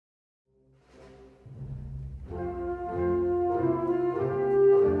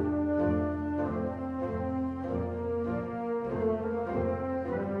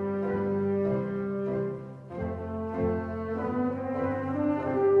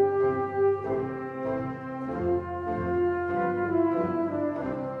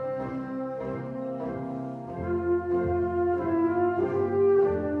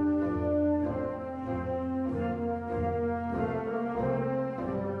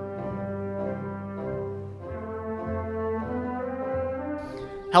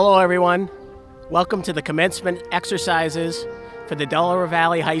Hello everyone. Welcome to the commencement exercises for the Delaware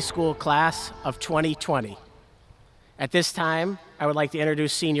Valley High School class of 2020. At this time, I would like to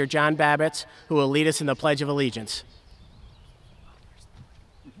introduce Senior John Babbitts, who will lead us in the Pledge of Allegiance.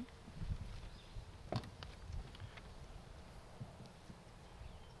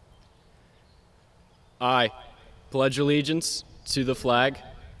 I pledge allegiance to the flag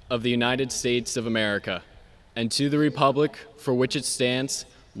of the United States of America and to the republic for which it stands,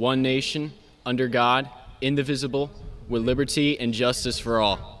 one nation, under God, indivisible, with liberty and justice for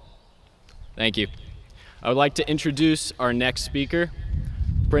all. Thank you. I would like to introduce our next speaker,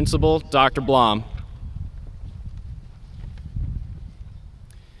 Principal Dr. Blom.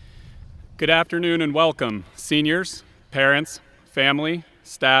 Good afternoon and welcome, seniors, parents, family,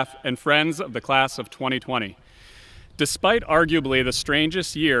 staff, and friends of the class of 2020. Despite arguably the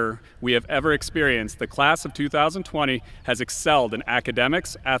strangest year we have ever experienced, the class of 2020 has excelled in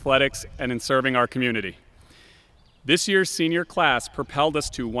academics, athletics, and in serving our community. This year's senior class propelled us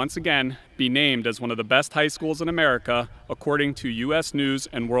to once again be named as one of the best high schools in America, according to U.S. News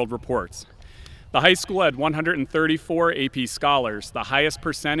and World Reports. The high school had 134 AP scholars, the highest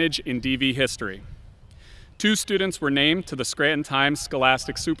percentage in DV history. 2 students were named to the Scranton Times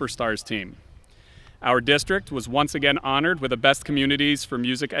Scholastic Superstars team. Our district was once again honored with a Best Communities for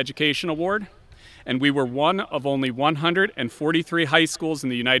Music Education Award, and we were one of only 143 high schools in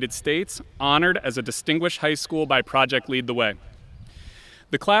the United States honored as a distinguished high school by Project Lead the Way.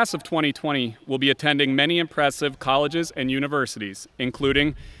 The class of 2020 will be attending many impressive colleges and universities,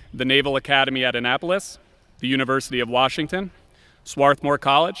 including the Naval Academy at Annapolis, the University of Washington, Swarthmore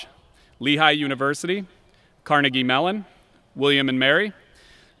College, Lehigh University, Carnegie Mellon, William & Mary,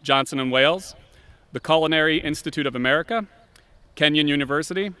 Johnson & Wales, the Culinary Institute of America, Kenyon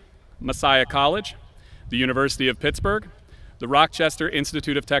University, Messiah College, the University of Pittsburgh, the Rochester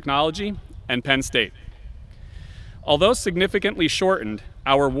Institute of Technology, and Penn State. Although significantly shortened,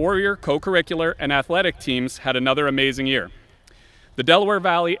 our Warrior co-curricular and athletic teams had another amazing year. The Delaware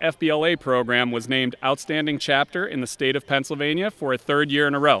Valley FBLA program was named Outstanding Chapter in the state of Pennsylvania for a 3rd year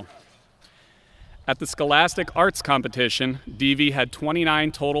in a row. At the Scholastic Arts Competition, DV had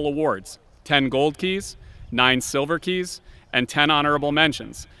 29 total awards, 10 gold keys, 9 silver keys, and 10 honorable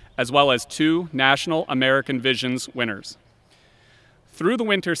mentions, as well as 2 National American Visions winners. Through the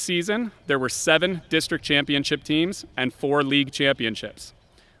winter season, there were 7 district championship teams and 4 league championships.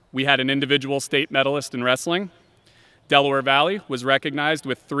 We had an individual state medalist in wrestling. Delaware Valley was recognized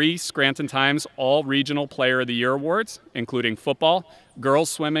with 3 Scranton Times All-Regional Player of the Year awards, including football,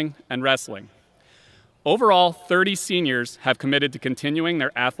 girls swimming, and wrestling. Overall, 30 seniors have committed to continuing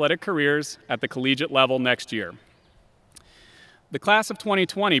their athletic careers at the collegiate level next year. The class of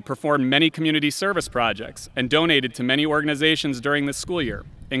 2020 performed many community service projects and donated to many organizations during this school year,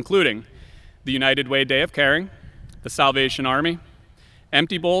 including the United Way Day of Caring, the Salvation Army,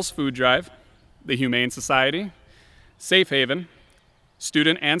 Empty Bowls Food Drive, the Humane Society, Safe Haven,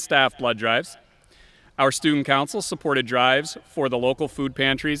 student and staff blood drives. Our student council supported drives for the local food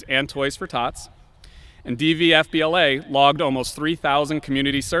pantries and Toys for Tots. And DV-FBLA logged almost 3,000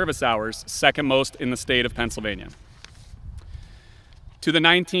 community service hours, second most in the state of Pennsylvania. To the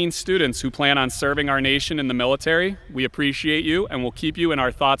 19 students who plan on serving our nation in the military, we appreciate you and will keep you in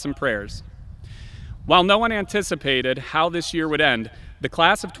our thoughts and prayers. While no one anticipated how this year would end, the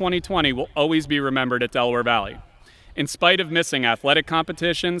class of 2020 will always be remembered at Delaware Valley. In spite of missing athletic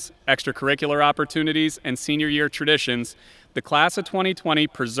competitions, extracurricular opportunities, and senior year traditions, the class of 2020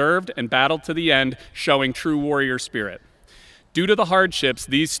 persevered and battled to the end, showing true warrior spirit. Due to the hardships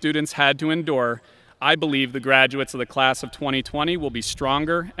these students had to endure, I believe the graduates of the class of 2020 will be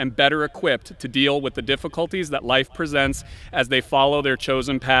stronger and better equipped to deal with the difficulties that life presents as they follow their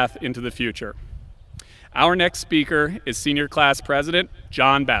chosen path into the future. Our next speaker is Senior Class President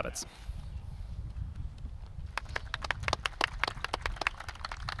John Babbitts.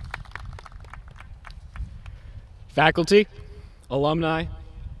 Faculty, alumni,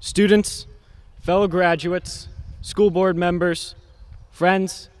 students, fellow graduates, school board members,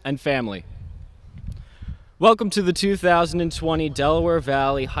 friends, and family. Welcome to the 2020 Delaware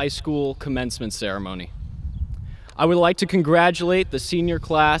Valley High School Commencement Ceremony. I would like to congratulate the senior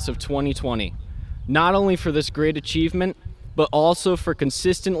class of 2020, not only for this great achievement, but also for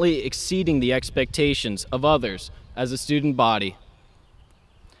consistently exceeding the expectations of others as a student body.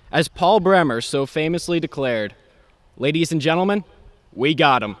 As Paul Bremer so famously declared, "Ladies and gentlemen, we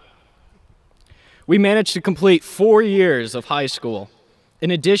got 'em." We managed to complete 4 years of high school,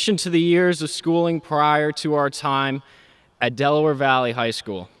 in addition to the years of schooling prior to our time at Delaware Valley High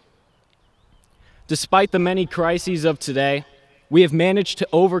School. Despite the many crises of today, we have managed to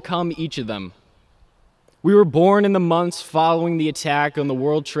overcome each of them. We were born in the months following the attack on the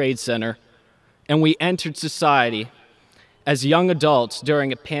World Trade Center, and we entered society as young adults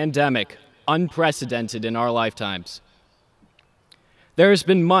during a pandemic unprecedented in our lifetimes. There has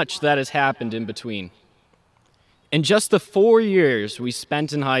been much that has happened in between. In just the 4 years we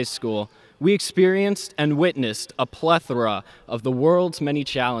spent in high school, we experienced and witnessed a plethora of the world's many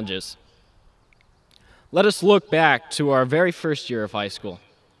challenges. Let us look back to our very first year of high school.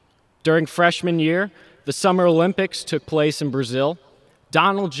 During freshman year, the Summer Olympics took place in Brazil.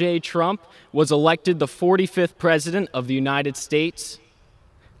 Donald J. Trump was elected the 45th President of the United States,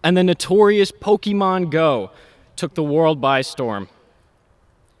 and the notorious Pokemon Go took the world by storm.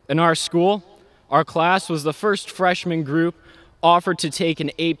 In our school, our class was the first freshman group offered to take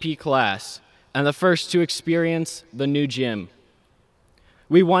an AP class, and the first to experience the new gym.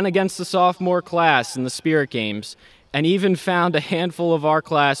 We won against the sophomore class in the Spirit Games, and even found a handful of our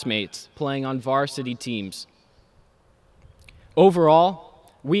classmates playing on varsity teams.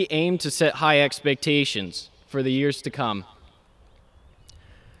 Overall, we aim to set high expectations for the years to come.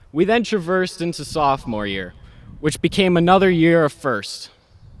 We then traversed into sophomore year, which became another year of first.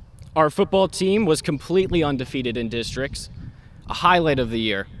 Our football team was completely undefeated in districts, a highlight of the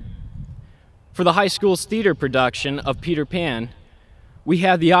year. For the high school's theater production of Peter Pan, we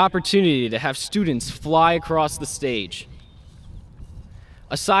had the opportunity to have students fly across the stage.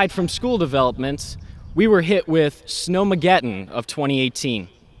 Aside from school developments, we were hit with Snowmageddon of 2018.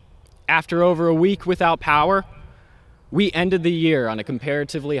 After over a week without power, we ended the year on a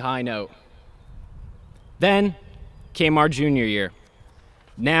comparatively high note. Then came our junior year.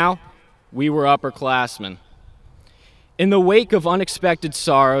 Now, we were upperclassmen. In the wake of unexpected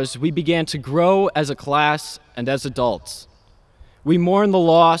sorrows, we began to grow as a class and as adults. We mourn the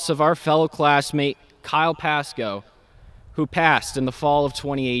loss of our fellow classmate, Kyle Pasco, who passed in the fall of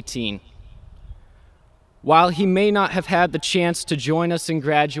 2018. While he may not have had the chance to join us in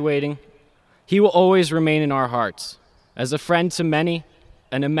graduating, he will always remain in our hearts as a friend to many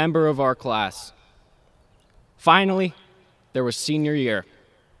and a member of our class. Finally, there was senior year.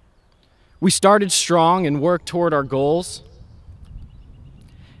 We started strong and worked toward our goals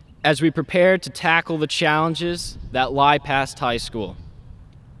as we prepared to tackle the challenges that lie past high school.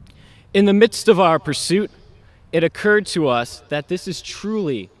 In the midst of our pursuit, it occurred to us that this is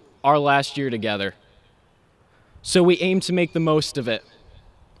truly our last year together. So we aim to make the most of it.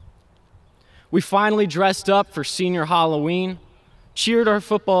 We finally dressed up for senior Halloween, cheered our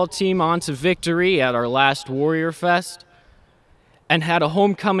football team on to victory at our last Warrior Fest, and had a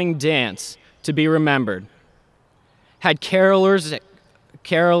homecoming dance to be remembered. Had carolers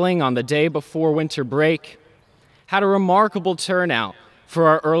caroling on the day before winter break, had a remarkable turnout for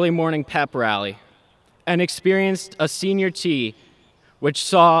our early morning pep rally, and experienced a senior tea which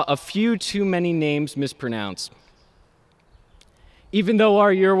saw a few too many names mispronounced. Even though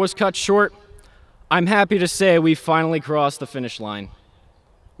our year was cut short, I'm happy to say we finally crossed the finish line.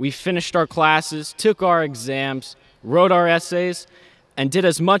 We finished our classes, took our exams, wrote our essays, and did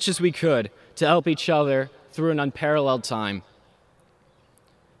as much as we could to help each other through an unparalleled time.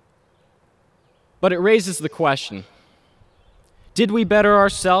 But it raises the question, did we better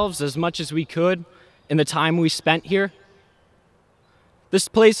ourselves as much as we could in the time we spent here? This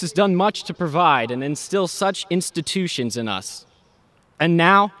place has done much to provide and instill such institutions in us. And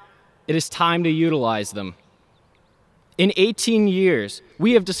now, it is time to utilize them. In 18 years,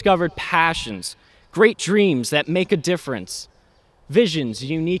 we have discovered passions, great dreams that make a difference, visions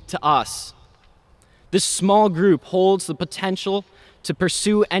unique to us. This small group holds the potential to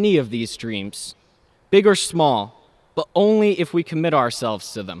pursue any of these dreams, big or small, but only if we commit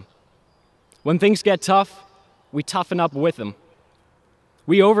ourselves to them. When things get tough, we toughen up with them.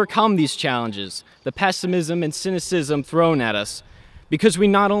 We overcome these challenges, the pessimism and cynicism thrown at us, because we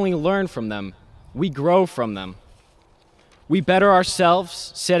not only learn from them, we grow from them. We better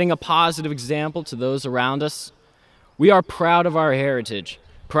ourselves, setting a positive example to those around us. We are proud of our heritage,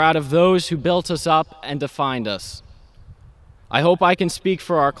 proud of those who built us up and defined us. I hope I can speak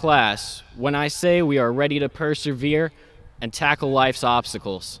for our class when I say we are ready to persevere and tackle life's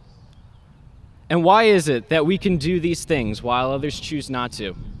obstacles. And why is it that we can do these things while others choose not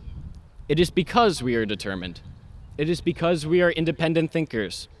to? It is because we are determined. It is because we are independent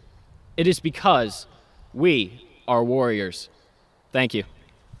thinkers. It is because we are warriors. Thank you.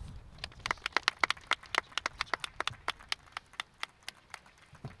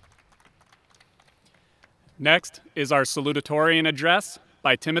 Next is our salutatorian address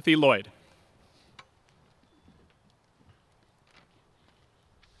by Timothy Lloyd.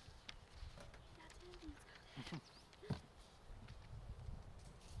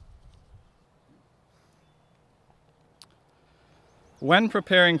 When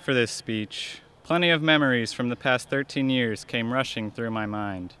preparing for this speech, plenty of memories from the past 13 years came rushing through my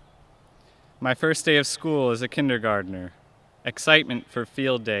mind. My first day of school as a kindergartner, excitement for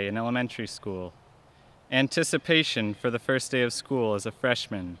field day in elementary school, anticipation for the first day of school as a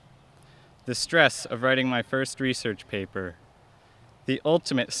freshman, the stress of writing my first research paper, the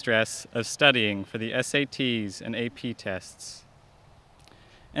ultimate stress of studying for the SATs and AP tests.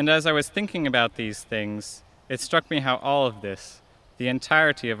 And as I was thinking about these things, it struck me how all of this, the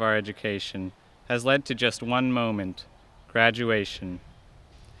entirety of our education, has led to just one moment, graduation.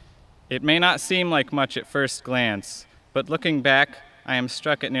 It may not seem like much at first glance, but looking back, I am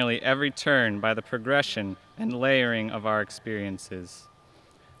struck at nearly every turn by the progression and layering of our experiences.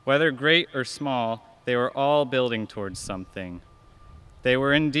 Whether great or small, they were all building towards something. They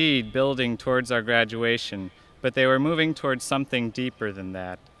were indeed building towards our graduation, but they were moving towards something deeper than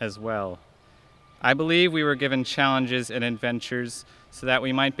that as well. I believe we were given challenges and adventures so that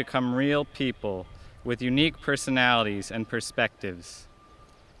we might become real people with unique personalities and perspectives.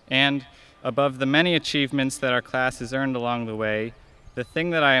 And above the many achievements that our class has earned along the way, the thing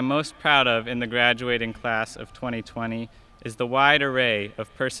that I am most proud of in the graduating class of 2020 is the wide array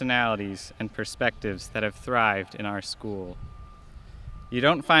of personalities and perspectives that have thrived in our school. You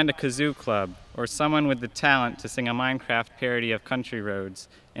don't find a kazoo club or someone with the talent to sing a Minecraft parody of Country Roads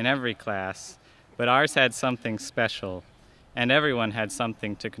in every class, but ours had something special, and everyone had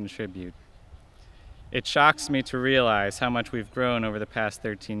something to contribute. It shocks me to realize how much we've grown over the past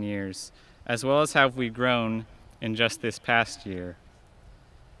 13 years, as well as how we've grown in just this past year.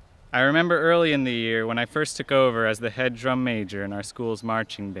 I remember early in the year when I first took over as the head drum major in our school's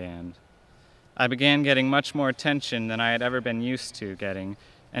marching band. I began getting much more attention than I had ever been used to getting,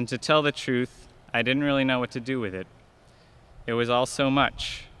 and to tell the truth, I didn't really know what to do with it. It was all so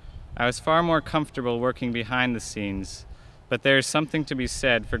much. I was far more comfortable working behind the scenes, but there is something to be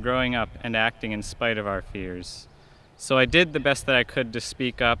said for growing up and acting in spite of our fears. So I did the best that I could to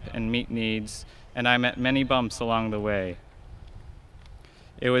speak up and meet needs, and I met many bumps along the way.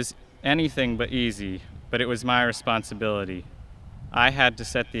 It was anything but easy, but it was my responsibility. I had to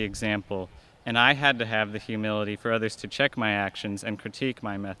set the example, and I had to have the humility for others to check my actions and critique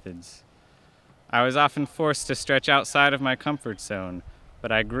my methods. I was often forced to stretch outside of my comfort zone,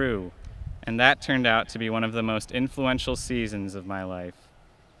 but I grew, and that turned out to be one of the most influential seasons of my life.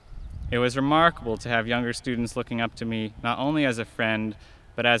 It was remarkable to have younger students looking up to me not only as a friend,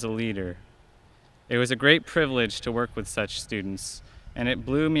 but as a leader. It was a great privilege to work with such students, and it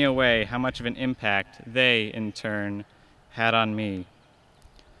blew me away how much of an impact they, in turn, had on me.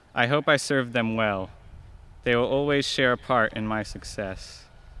 I hope I served them well. They will always share a part in my success.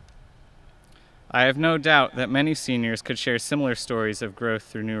 I have no doubt that many seniors could share similar stories of growth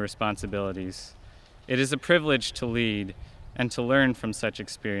through new responsibilities. It is a privilege to lead and to learn from such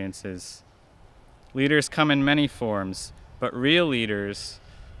experiences. Leaders come in many forms, but real leaders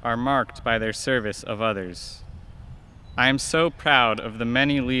are marked by their service of others. I am so proud of the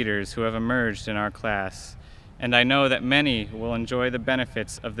many leaders who have emerged in our class, and I know that many will enjoy the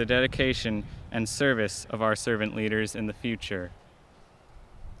benefits of the dedication and service of our servant leaders in the future.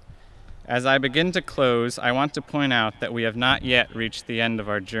 As I begin to close, I want to point out that we have not yet reached the end of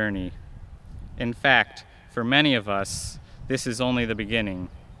our journey. In fact, for many of us, this is only the beginning.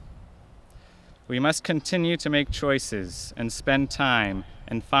 We must continue to make choices and spend time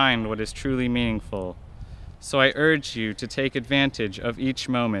and find what is truly meaningful. So I urge you to take advantage of each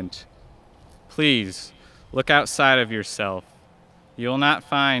moment. Please, look outside of yourself. You will not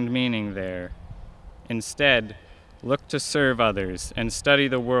find meaning there. Instead, look to serve others and study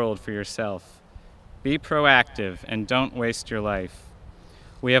the world for yourself. Be proactive and don't waste your life.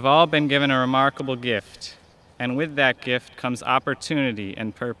 We have all been given a remarkable gift, and with that gift comes opportunity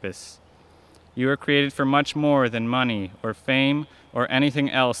and purpose. You are created for much more than money or fame or anything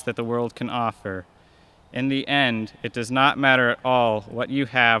else that the world can offer. In the end, it does not matter at all what you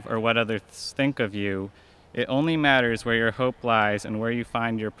have or what others think of you. It only matters where your hope lies and where you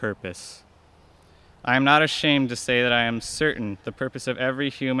find your purpose. I am not ashamed to say that I am certain the purpose of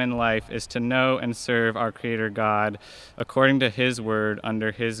every human life is to know and serve our Creator God according to His word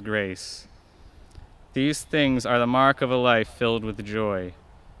under His grace. These things are the mark of a life filled with joy,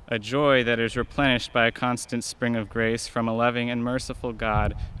 a joy that is replenished by a constant spring of grace from a loving and merciful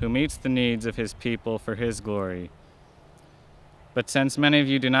God who meets the needs of His people for His glory. But since many of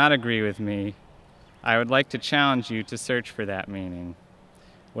you do not agree with me, I would like to challenge you to search for that meaning.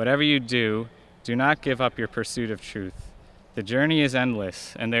 Whatever you do not give up your pursuit of truth. The journey is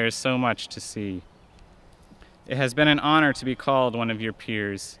endless, and there is so much to see. It has been an honor to be called one of your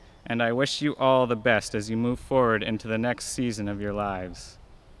peers, and I wish you all the best as you move forward into the next season of your lives.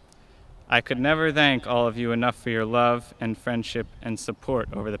 I could never thank all of you enough for your love and friendship and support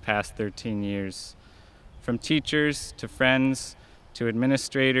over the past 13 years. From teachers to friends to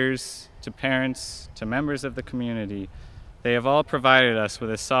administrators to parents to members of the community, they have all provided us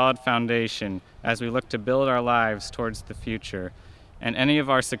with a solid foundation as we look to build our lives towards the future, and any of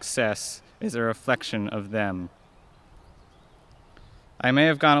our success is a reflection of them. I may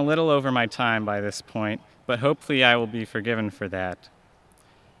have gone a little over my time by this point, but hopefully I will be forgiven for that.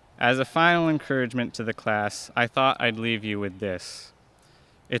 As a final encouragement to the class, I thought I'd leave you with this.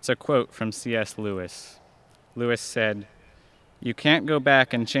 It's a quote from C.S. Lewis. Lewis said, "You can't go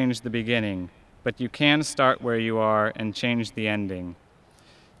back and change the beginning, but you can start where you are and change the ending."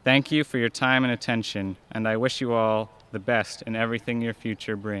 Thank you for your time and attention, and I wish you all the best in everything your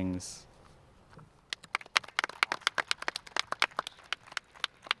future brings.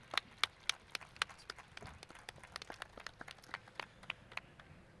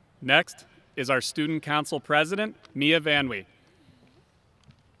 Next is our Student Council President, Mia Van Wee.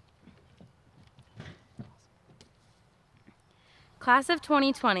 Class of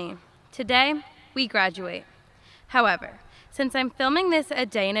 2020, today we graduate. However, since I'm filming this a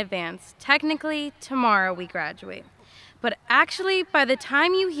day in advance, technically tomorrow we graduate. But actually, by the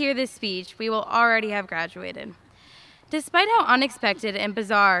time you hear this speech, we will already have graduated. Despite how unexpected and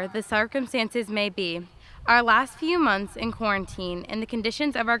bizarre the circumstances may be, our last few months in quarantine and the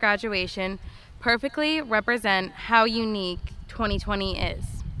conditions of our graduation perfectly represent how unique 2020 is.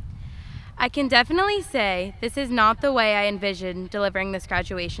 I can definitely say this is not the way I envisioned delivering this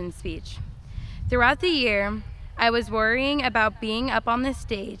graduation speech. Throughout the year, I was worrying about being up on the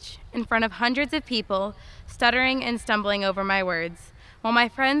stage in front of hundreds of people, stuttering and stumbling over my words, while my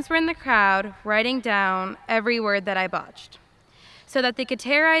friends were in the crowd writing down every word that I botched, so that they could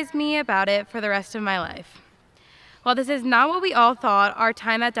terrorize me about it for the rest of my life. While this is not what we all thought our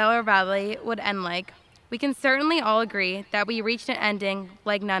time at Delaware Valley would end like, we can certainly all agree that we reached an ending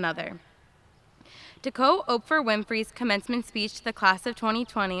like none other. To quote Oprah Winfrey's commencement speech to the class of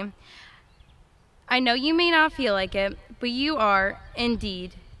 2020, "I know you may not feel like it, but you are,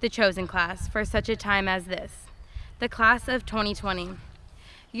 indeed, the chosen class for such a time as this, the class of 2020.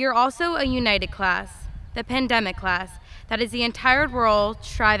 You're also a united class, the pandemic class, that is the entire world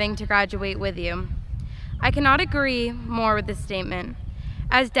striving to graduate with you." I cannot agree more with this statement.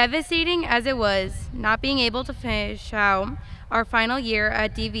 As devastating as it was not being able to finish out our final year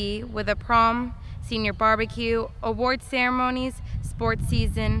at DV with a prom, senior barbecue, award ceremonies, sports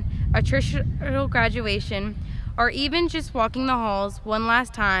season, a traditional graduation, or even just walking the halls one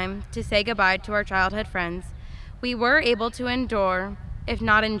last time to say goodbye to our childhood friends, we were able to endure, if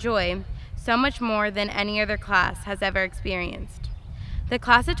not enjoy, so much more than any other class has ever experienced. The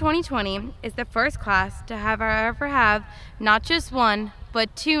class of 2020 is the first class to ever have not just one,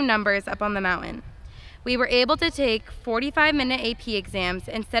 but two numbers up on the mountain. We were able to take 45-minute AP exams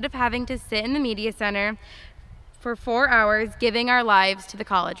instead of having to sit in the media center for 4 hours giving our lives to the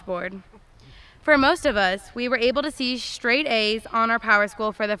College Board. For most of us, we were able to see straight A's on our Power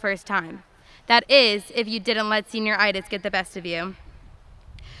School for the first time. That is, if you didn't let senioritis get the best of you.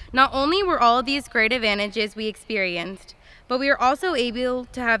 Not only were all of these great advantages we experienced, but we were also able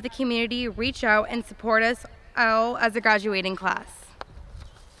to have the community reach out and support us all as a graduating class.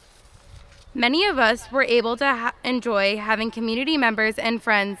 Many of us were able to enjoy having community members and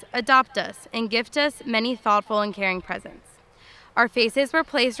friends adopt us and gift us many thoughtful and caring presents. Our faces were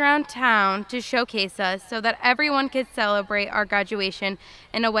placed around town to showcase us so that everyone could celebrate our graduation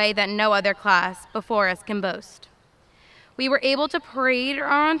in a way that no other class before us can boast. We were able to parade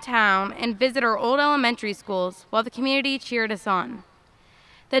around town and visit our old elementary schools while the community cheered us on.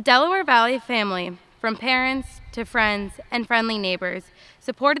 The Delaware Valley family, from parents to friends and friendly neighbors,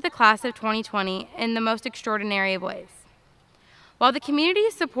 supported the class of 2020 in the most extraordinary of ways. While the community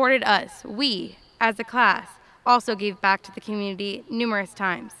supported us, we, as a class, also gave back to the community numerous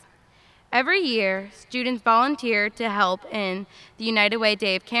times. Every year, students volunteer to help in the United Way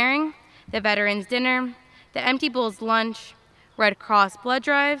Day of Caring, the Veterans Dinner, the Empty Bowls Lunch, Red Cross blood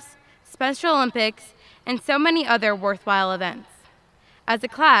drives, Special Olympics, and so many other worthwhile events. As a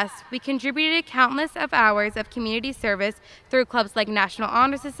class, we contributed countless of hours of community service through clubs like National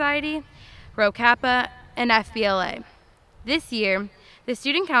Honor Society, Rho Kappa, and FBLA. This year, the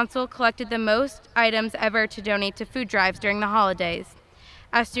Student Council collected the most items ever to donate to food drives during the holidays.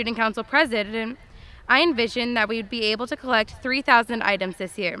 As Student Council President, I envisioned that we would be able to collect 3,000 items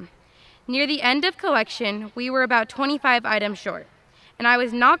this year. Near the end of collection, we were about 25 items short, and I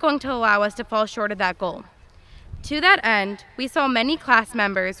was not going to allow us to fall short of that goal. To that end, we saw many class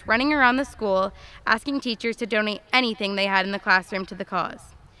members running around the school asking teachers to donate anything they had in the classroom to the cause.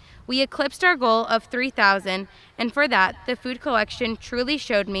 We eclipsed our goal of 3,000, and for that, the food collection truly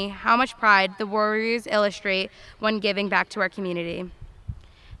showed me how much pride the Warriors illustrate when giving back to our community.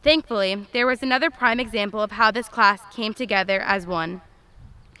 Thankfully, there was another prime example of how this class came together as one.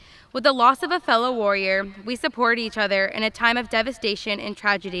 With the loss of a fellow Warrior, we supported each other in a time of devastation and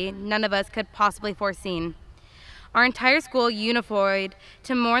tragedy none of us could possibly foreseen. Our entire school unified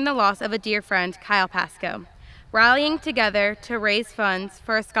to mourn the loss of a dear friend, Kyle Pasco, rallying together to raise funds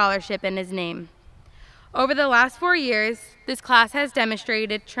for a scholarship in his name. Over the last 4 years, this class has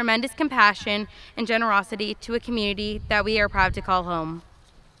demonstrated tremendous compassion and generosity to a community that we are proud to call home.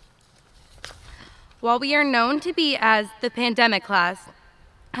 While we are known to be as the pandemic class,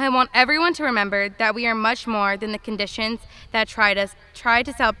 I want everyone to remember that we are much more than the conditions that tried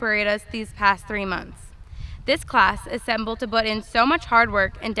to separate us these past 3 months. This class assembled to put in so much hard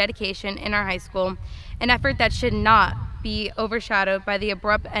work and dedication in our high school, an effort that should not be overshadowed by the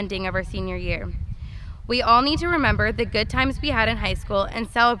abrupt ending of our senior year. We all need to remember the good times we had in high school and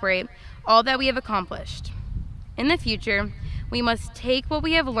celebrate all that we have accomplished. In the future, we must take what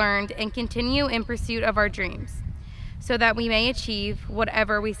we have learned and continue in pursuit of our dreams, so that we may achieve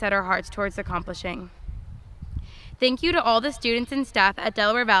whatever we set our hearts towards accomplishing. Thank you to all the students and staff at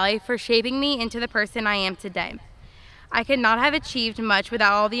Delaware Valley for shaping me into the person I am today. I could not have achieved much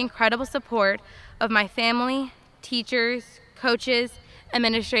without all the incredible support of my family, teachers, coaches,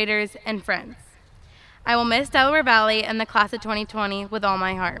 administrators, and friends. I will miss Delaware Valley and the class of 2020 with all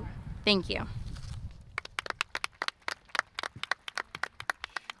my heart. Thank you.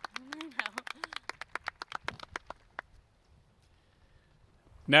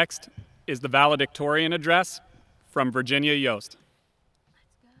 Next is the valedictorian address from Virginia Yost.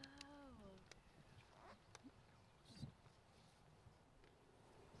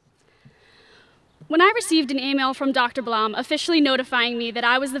 When I received an email from Dr. Blom officially notifying me that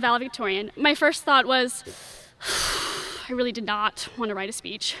I was the valedictorian, my first thought was, I really did not want to write a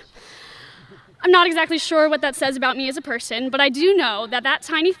speech. I'm not exactly sure what that says about me as a person, but I do know that that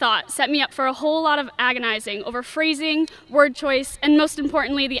tiny thought set me up for a whole lot of agonizing over phrasing, word choice, and most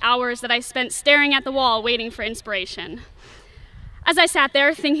importantly, the hours that I spent staring at the wall waiting for inspiration. As I sat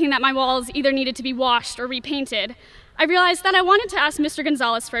there thinking that my walls either needed to be washed or repainted, I realized that I wanted to ask Mr.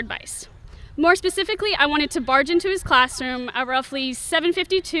 Gonzalez for advice. More specifically, I wanted to barge into his classroom at roughly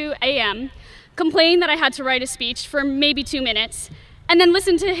 7:52 a.m., complain that I had to write a speech for maybe 2 minutes, and then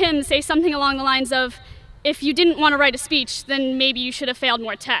listen to him say something along the lines of, if you didn't want to write a speech, then maybe you should have failed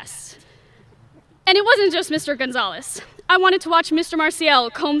more tests. And it wasn't just Mr. Gonzalez. I wanted to watch Mr. Marcial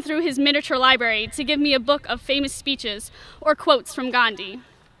comb through his miniature library to give me a book of famous speeches or quotes from Gandhi.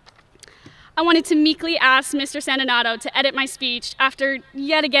 I wanted to meekly ask Mr. Sandinato to edit my speech after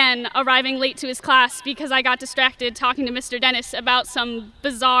yet again arriving late to his class because I got distracted talking to Mr. Dennis about some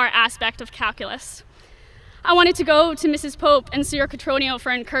bizarre aspect of calculus. I wanted to go to Mrs. Pope and Sir Catronio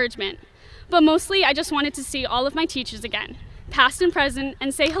for encouragement, but mostly I just wanted to see all of my teachers again, past and present,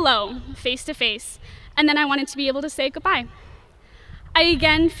 and say hello, face to face, and then I wanted to be able to say goodbye. I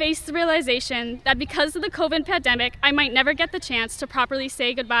again faced the realization that because of the COVID pandemic, I might never get the chance to properly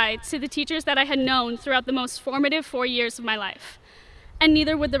say goodbye to the teachers that I had known throughout the most formative 4 years of my life, and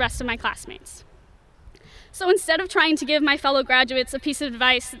neither would the rest of my classmates. So instead of trying to give my fellow graduates a piece of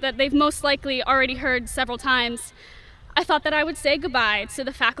advice that they've most likely already heard several times, I thought that I would say goodbye to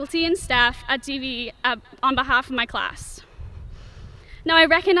the faculty and staff at DV on behalf of my class. Now, I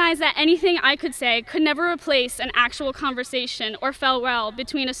recognize that anything I could say could never replace an actual conversation or farewell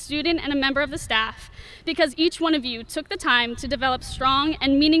between a student and a member of the staff, because each one of you took the time to develop strong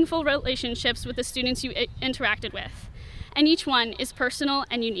and meaningful relationships with the students you interacted with, and each one is personal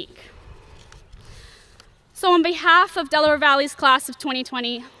and unique. So on behalf of Delaware Valley's class of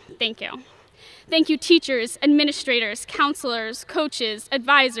 2020, thank you. Thank you teachers, administrators, counselors, coaches,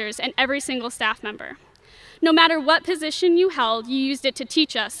 advisors, and every single staff member. No matter what position you held, you used it to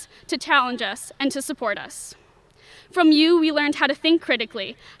teach us, to challenge us, and to support us. From you, we learned how to think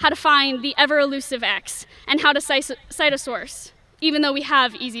critically, how to find the ever-elusive X, and how to cite a source, even though we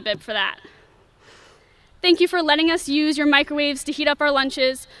have EasyBib for that. Thank you for letting us use your microwaves to heat up our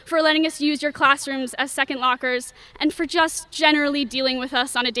lunches, for letting us use your classrooms as second lockers, and for just generally dealing with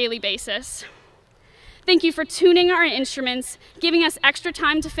us on a daily basis. Thank you for tuning our instruments, giving us extra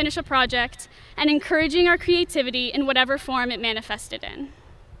time to finish a project, and encouraging our creativity in whatever form it manifested in.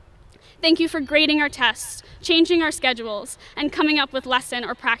 Thank you for grading our tests, changing our schedules, and coming up with lesson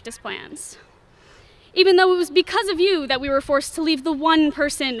or practice plans. Even though it was because of you that we were forced to leave the one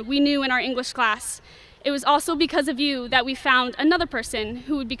person we knew in our English class, It was also because of you that we found another person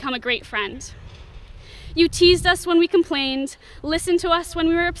who would become a great friend. You teased us when we complained, listened to us when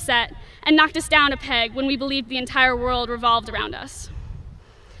we were upset, and knocked us down a peg when we believed the entire world revolved around us.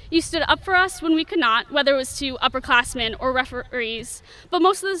 You stood up for us when we could not, whether it was to upperclassmen or referees, but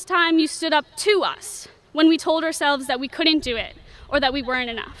most of the time you stood up to us when we told ourselves that we couldn't do it or that we weren't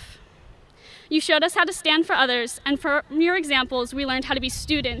enough. You showed us how to stand for others, and from your examples, we learned how to be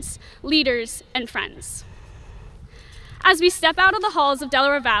students, leaders, and friends. As we step out of the halls of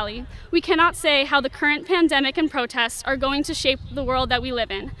Delaware Valley, we cannot say how the current pandemic and protests are going to shape the world that we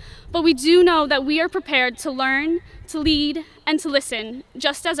live in, but we do know that we are prepared to learn, to lead, and to listen,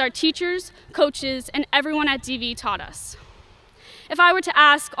 just as our teachers, coaches, and everyone at DV taught us. If I were to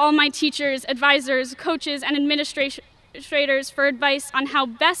ask all my teachers, advisors, coaches, and administrators for advice on how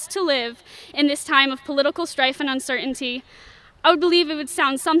best to live in this time of political strife and uncertainty, I would believe it would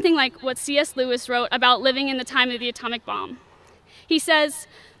sound something like what C.S. Lewis wrote about living in the time of the atomic bomb. He says,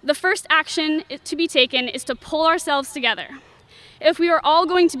 "The first action to be taken is to pull ourselves together. If we are all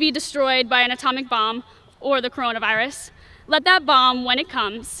going to be destroyed by an atomic bomb or the coronavirus, let that bomb, when it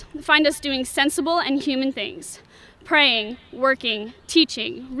comes, find us doing sensible and human things. Praying, working,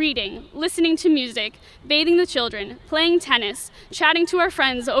 teaching, reading, listening to music, bathing the children, playing tennis, chatting to our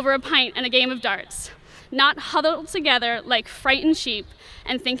friends over a pint and a game of darts. Not huddled together like frightened sheep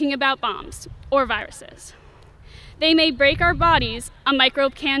and thinking about bombs or viruses. They may break our bodies, a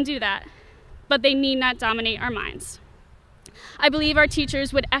microbe can do that, but they need not dominate our minds." I believe our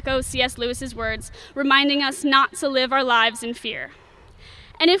teachers would echo C.S. Lewis's words, reminding us not to live our lives in fear.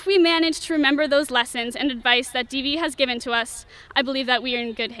 And if we manage to remember those lessons and advice that DV has given to us, I believe that we are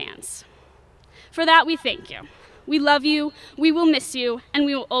in good hands. For that, we thank you. We love you, we will miss you, and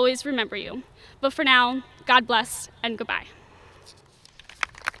we will always remember you. But for now, God bless and goodbye.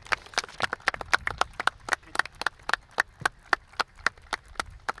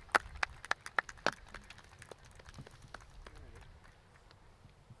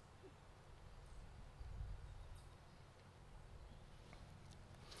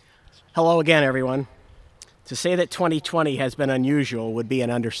 Hello again, everyone. To say that 2020 has been unusual would be an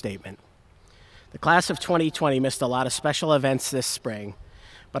understatement. The class of 2020 missed a lot of special events this spring,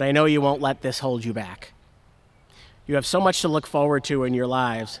 but I know you won't let this hold you back. You have so much to look forward to in your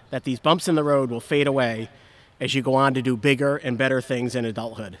lives that these bumps in the road will fade away as you go on to do bigger and better things in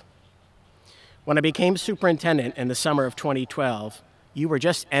adulthood. When I became superintendent in the summer of 2012, you were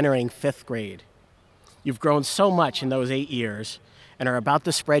just entering 5th grade. You've grown so much in those 8 years and are about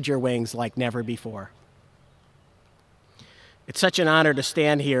to spread your wings like never before. It's such an honor to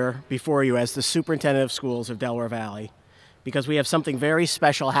stand here before you as the superintendent of schools of Delaware Valley, because we have something very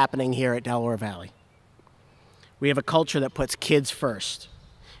special happening here at Delaware Valley. We have a culture that puts kids first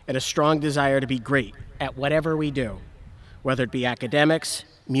and a strong desire to be great at whatever we do, whether it be academics,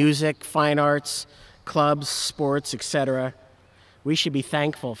 music, fine arts, clubs, sports, etc. We should be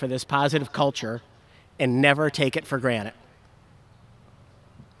thankful for this positive culture and never take it for granted.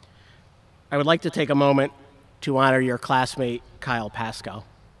 I would like to take a moment to honor your classmate, Kyle Pasco.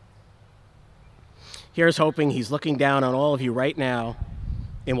 Here's hoping he's looking down on all of you right now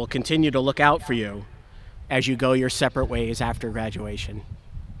and will continue to look out for you as you go your separate ways after graduation.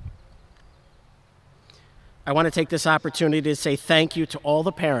 I want to take this opportunity to say thank you to all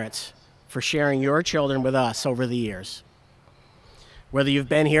the parents for sharing your children with us over the years. Whether you've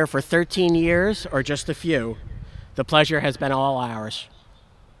been here for 13 years or just a few, the pleasure has been all ours.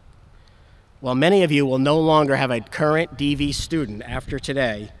 While many of you will no longer have a current DV student after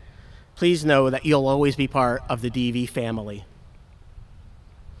today, please know that you'll always be part of the DV family.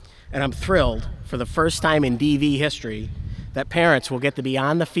 And I'm thrilled, for the first time in DV history, that parents will get to be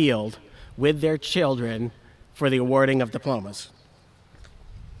on the field with their children for the awarding of diplomas.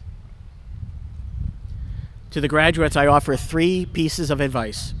 To the graduates, I offer 3 pieces of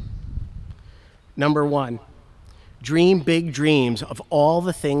advice. Number 1, dream big dreams of all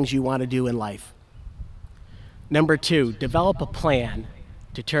the things you want to do in life. Number 2, develop a plan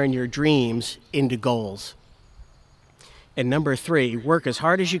to turn your dreams into goals. And number 3, work as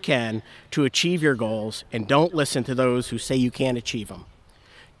hard as you can to achieve your goals and don't listen to those who say you can't achieve them.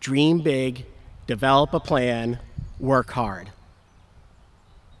 Dream big, develop a plan, work hard.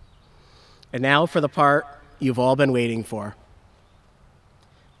 And now for the part you've all been waiting for.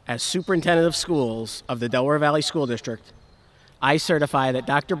 As superintendent of schools of the Delaware Valley School District, I certify that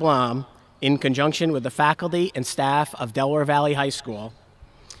Dr. Blom, in conjunction with the faculty and staff of Delaware Valley High School,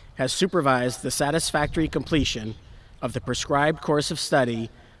 has supervised the satisfactory completion of the prescribed course of study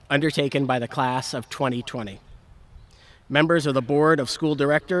undertaken by the class of 2020. Members of the Board of School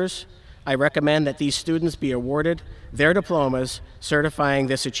Directors, I recommend that these students be awarded their diplomas certifying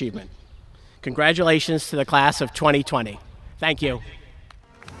this achievement. Congratulations to the class of 2020. Thank you.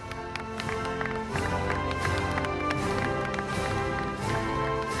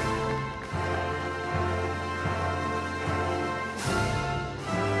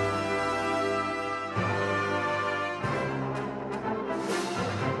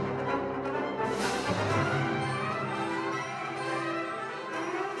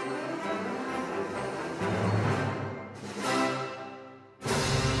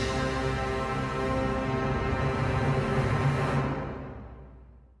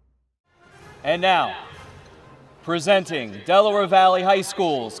 And now, presenting Delaware Valley High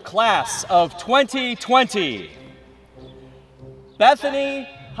School's Class of 2020, Bethany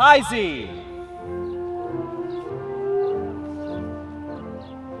Heisey.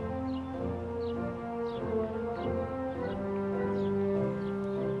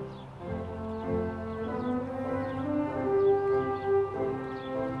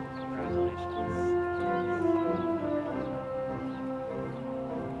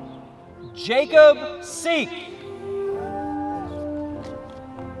 Jacob Seek.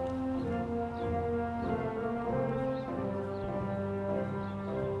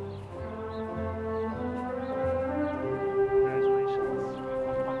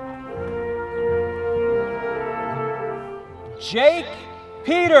 Jake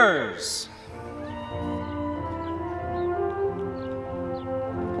Peters.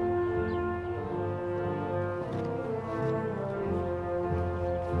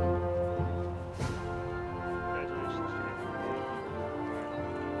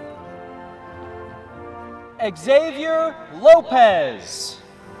 Xavier Lopez.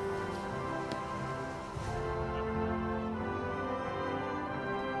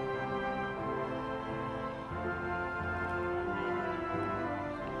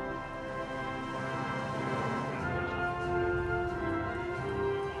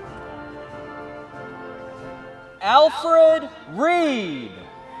 Alfred Reed.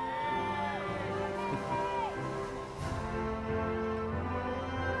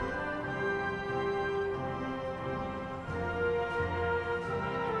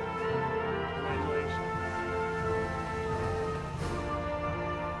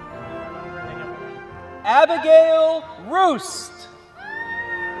 Abigail Roost.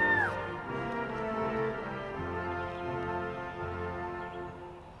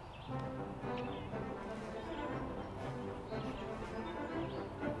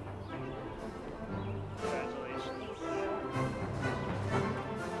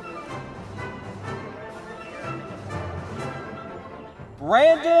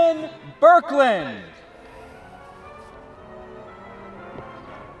 Brandon Birkland.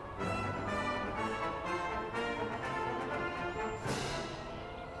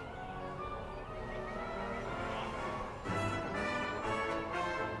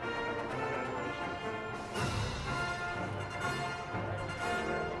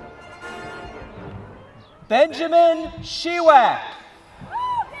 Benjamin Shewack.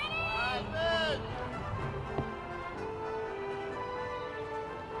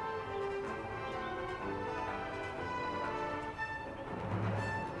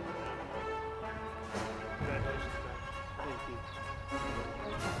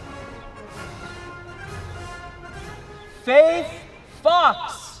 Faith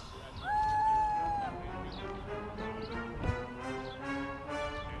Fox.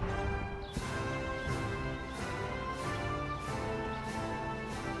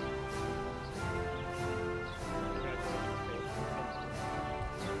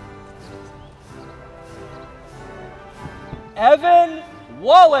 Evan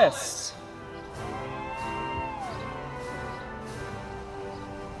Wallace.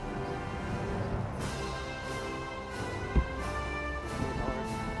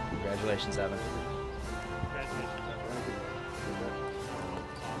 Congratulations, Evan.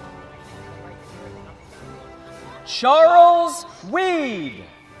 Charles Weed.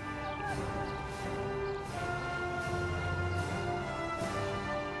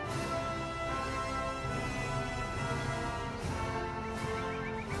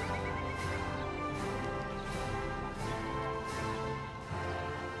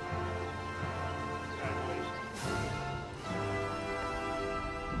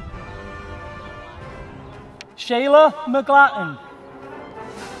 Shayla McLaughlin.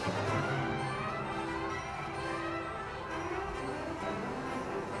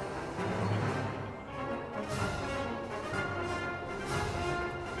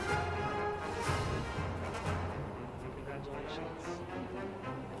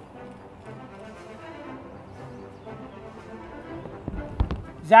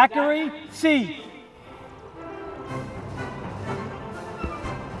 Zachary C.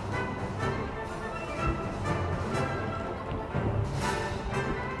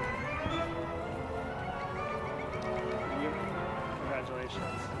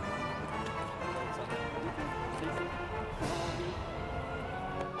 Congratulations.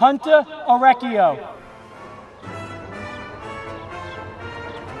 Hunter Orecchio.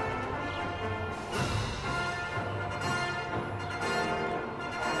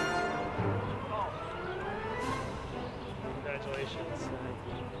 Congratulations.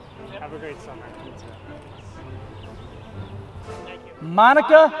 Have a great summer. Thank you.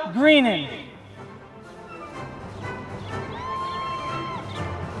 Monica Greenan.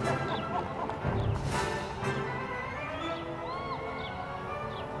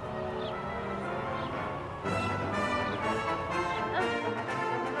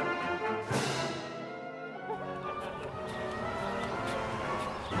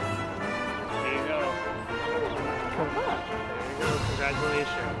 There you go.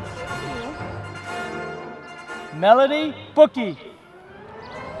 Congratulations. Melody Bookie.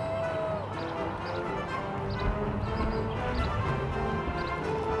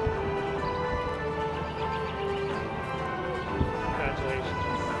 Congratulations.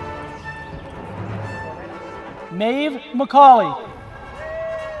 Maeve McCauley.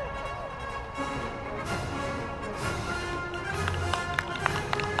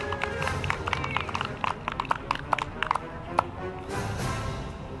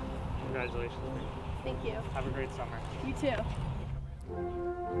 Congratulations. Thank you. Have a great summer. You too.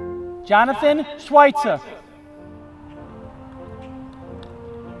 Jonathan Schweitzer.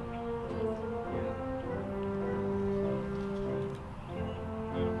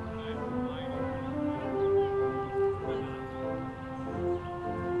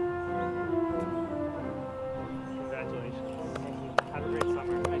 Congratulations. Have a great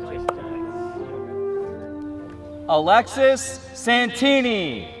summer. Thank you. Alexis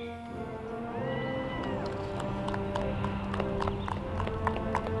Santini.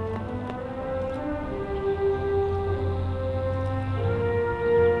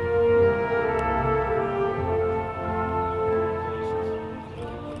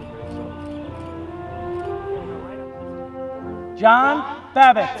 John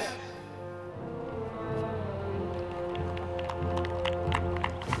Babbitt.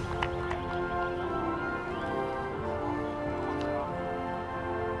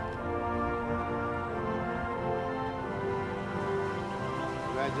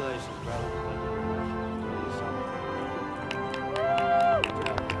 Congratulations, brother.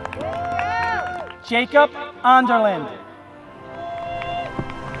 Jacob Onderland.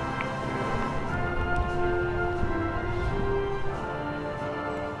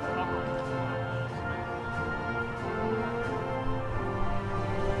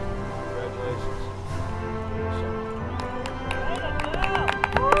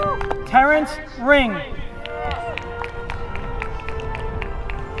 Terrence Ring.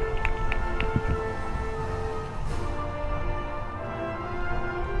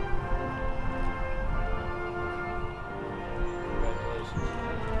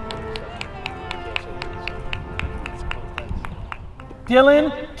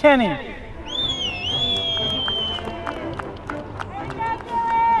 Dylan Kenny.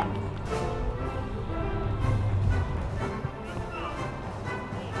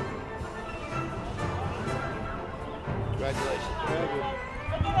 Congratulations.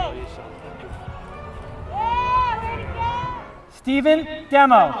 Stephen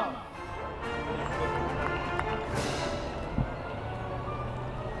Demo.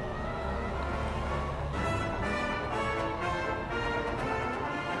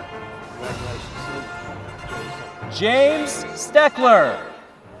 James Steckler.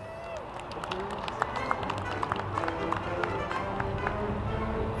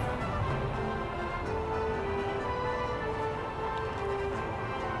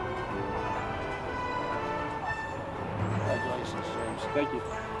 Congratulations, James. Thank you.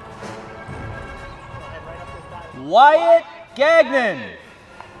 Wyatt Gagnon.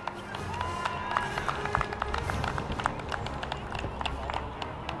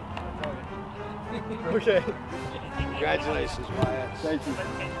 Okay. Congratulations, Wyatt. Thank you.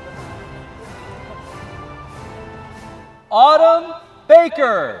 Autumn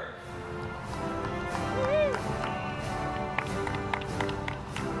Baker.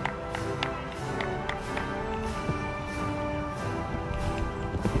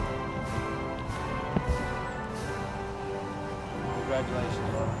 Congratulations,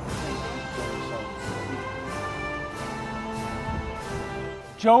 brother.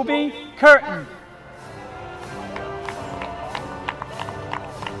 Joby Curtin.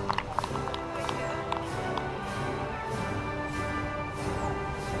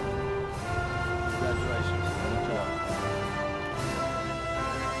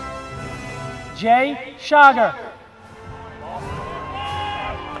 Jay Schager.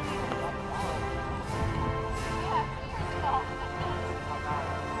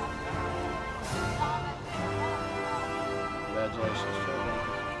 Congratulations, children.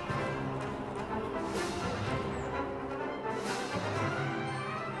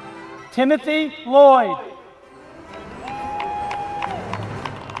 Timothy Lloyd.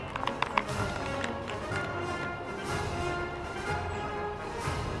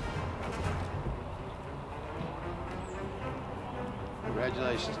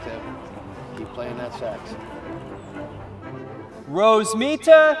 Congratulations, Tim. Keep playing that sax.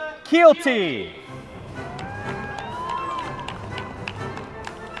 Rosmita Keelty.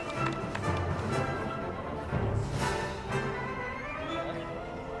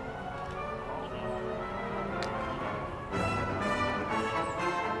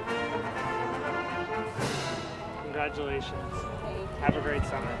 Congratulations. Have a great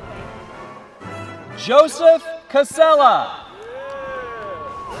summer. Joseph Casella.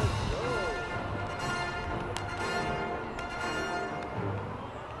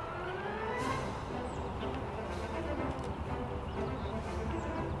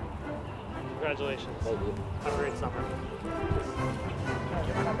 Congratulations. Have a great summer.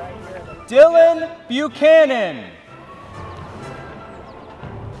 Dylan Buchanan.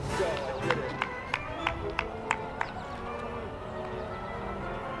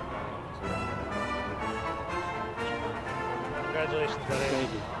 Congratulations, buddy.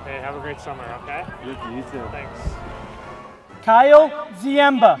 Thank you. Hey, have a great summer, okay? You too. Thanks. Kyle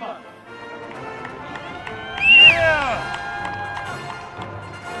Ziemba.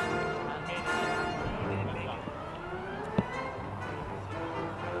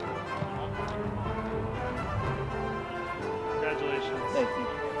 Congratulations. Thank you.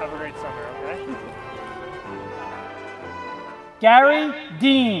 Have a great summer, okay? Gary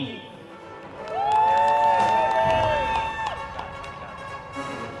Dean.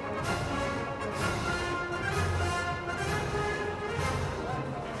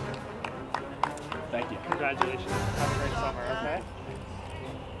 Thank you. Congratulations. Have a great summer, okay?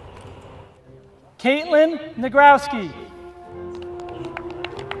 Caitlin Nagrowski.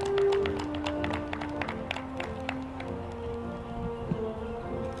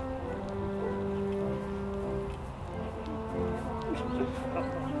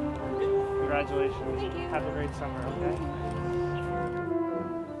 Congratulations. Have a great summer, okay?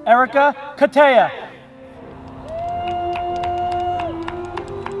 Erica Katea.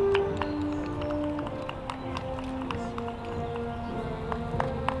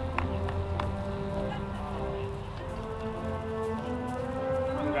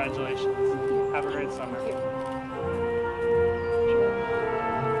 Congratulations. Have a great summer.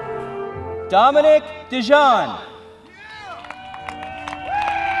 Dominic Dijon.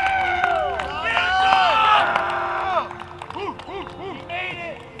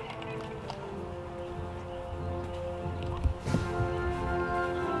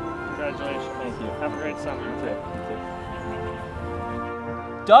 Congratulations. Thank you. Have a great summer.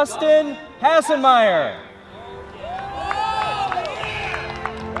 Dustin Hassenmeyer.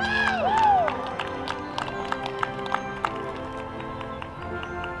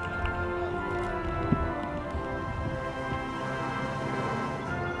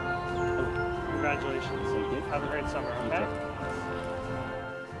 Congratulations. Thank you. Have a great summer, okay?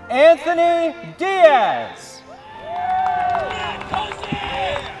 Anthony Diaz.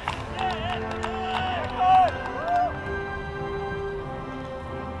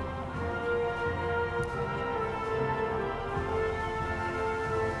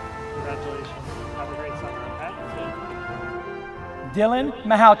 Congratulations. Have a great summer, okay? Dylan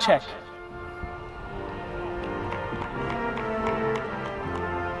Mahalchek.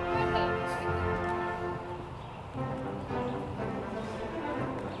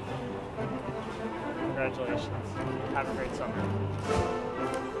 Congratulations. Have a great summer.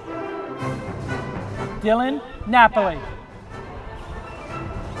 Dylan Napoli.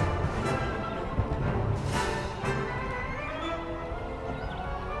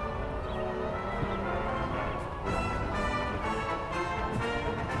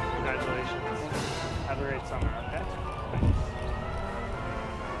 Congratulations. Have a great summer, okay?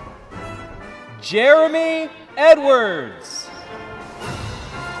 Jeremy Edwards.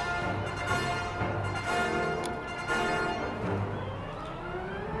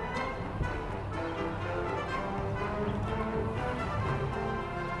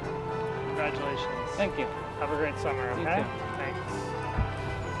 Congratulations. Thank you. Have a great summer, okay? Thanks.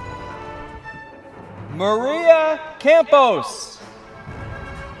 Maria Campos.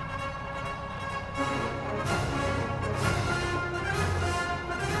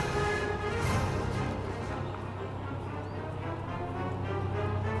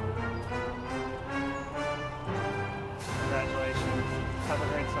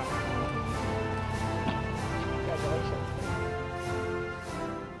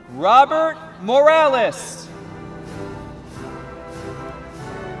 Robert Morales.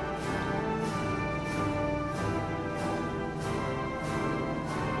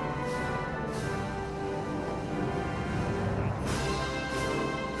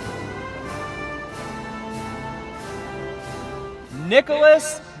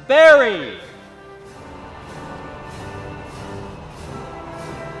 Nicholas Berry.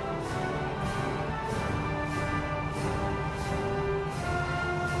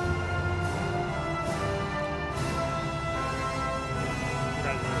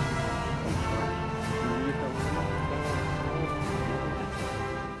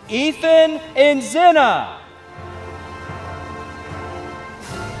 Ethan Enzina.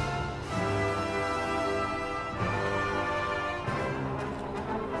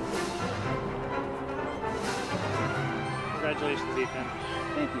 Congratulations, Ethan.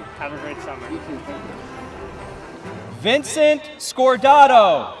 Thank you. Have a great summer. You too, thank you. Vincent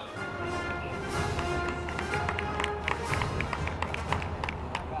Scordato.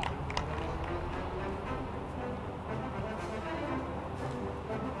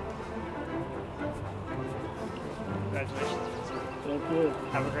 Congratulations. Thank you.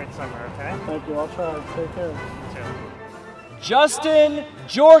 Have a great summer, okay? Thank you. I'll try. Take care. You too. Justin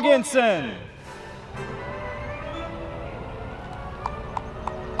Jorgensen.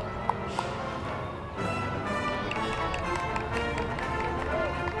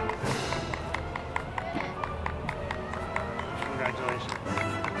 Congratulations.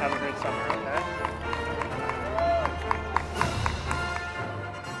 Have a great summer, okay?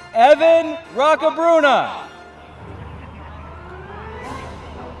 Evan Roccabruna.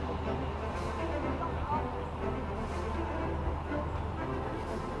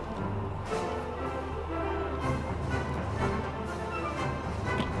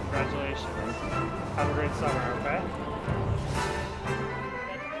 Congratulations. Have a great summer, okay?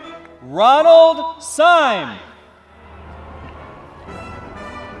 Ronald Syme.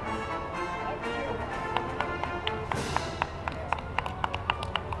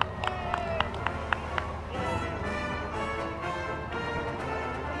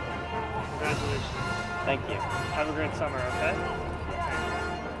 Congratulations. Thank you. Have a great summer, okay?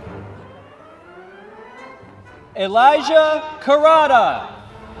 Elijah Carrata.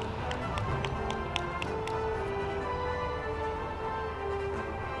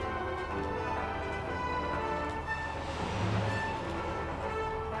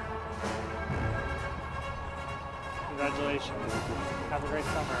 Congratulations. Have a great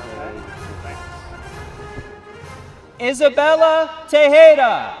summer, okay? Thanks. Isabella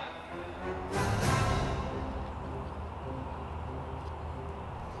Tejeda.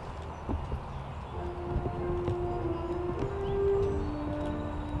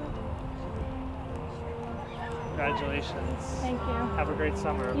 Congratulations. Thank you. Have a great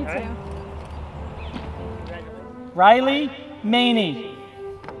summer, You okay? too. Riley Maney.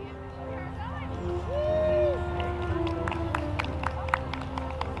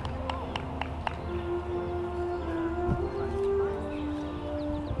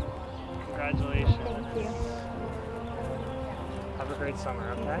 Congratulations. Thank you. Have a great summer,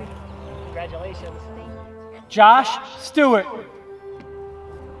 okay? Congratulations. Josh Stewart.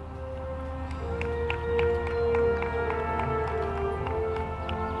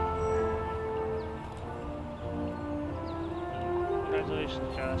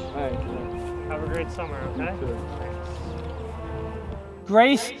 Congratulations, Josh. Thank you. Have a great summer, okay? Thanks.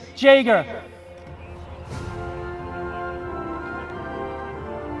 Grace Jager.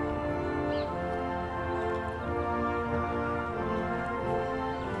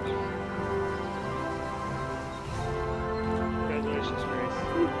 Congratulations, Grace.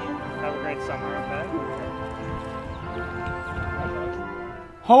 Have a great summer, okay?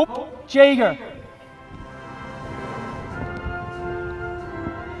 Hope Jager.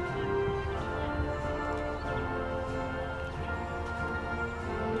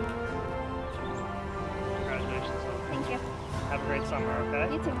 Congratulations, Hope. Thank you. Have a great summer, okay?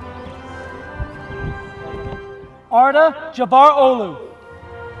 You too. Arda Jabbar Olu.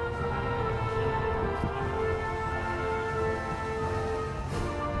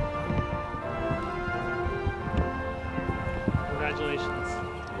 Congratulations.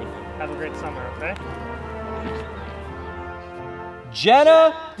 Have a great summer, okay?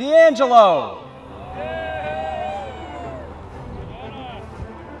 Jenna D'Angelo.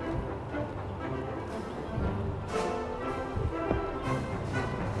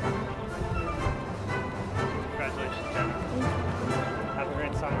 Congratulations, Jenna. Have a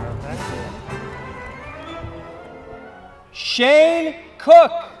great summer, okay? Shane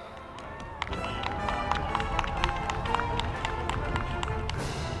Cook.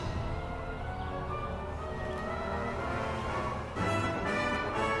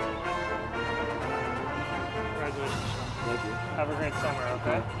 Have a great summer,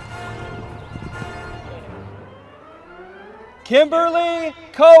 okay? Kimberly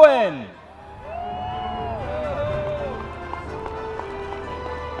Cohen.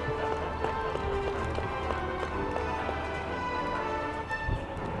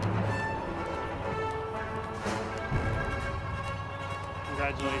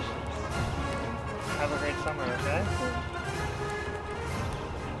 Congratulations. Have a great summer, okay?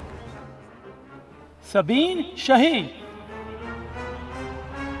 Sabine Shahi.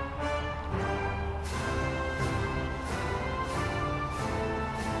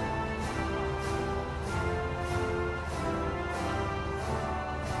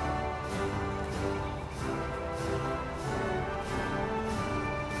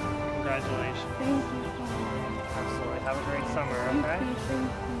 Congratulations. Thank you. Absolutely. Have a great summer, okay?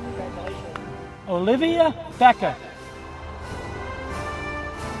 Congratulations. Olivia Becker.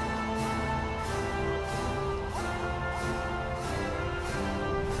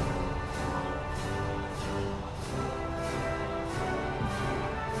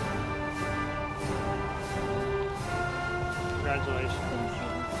 Congratulations.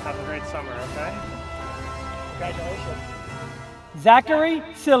 Have a great summer, okay? Congratulations. Zachary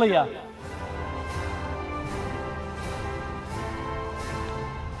Cilia.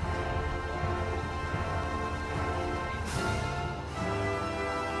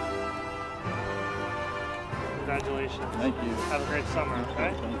 Congratulations. Thank you. Have a great summer,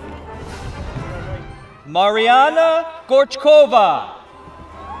 okay? Mariana Gorchkova.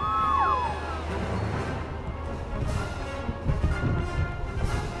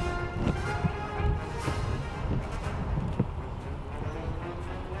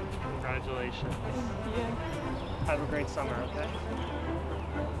 Congratulations. Have a great summer, okay?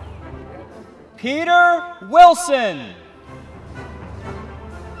 Peter Wilson.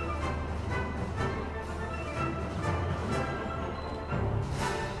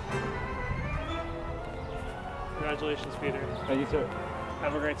 Congratulations, Peter. Hey, you too.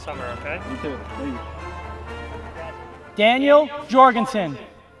 Have a great summer, okay? You too. Thank you. Daniel Jorgensen.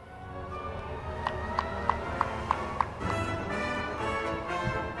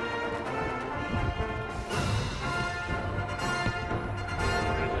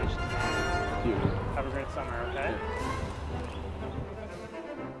 Congratulations. Thank you. Have a great summer, okay?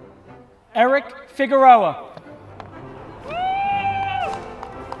 Eric Figueroa.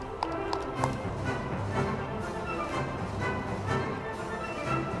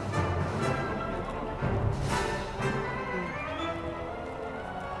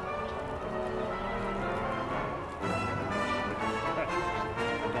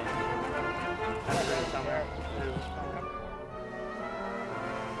 Have a great summer.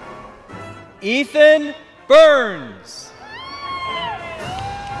 Ethan Burns.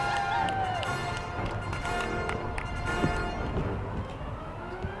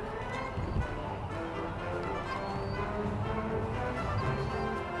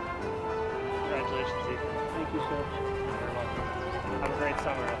 Congratulations, Ethan. Thank you, sir. You're welcome. Have a great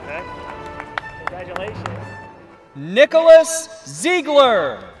summer, okay? Congratulations. Nicholas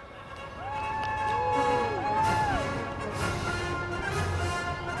Ziegler.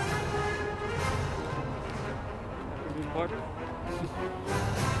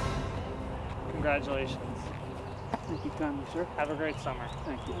 Congratulations. Thank you kindly, sir. Have a great summer.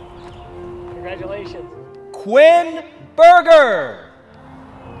 Thank you. Congratulations. Quinn Berger.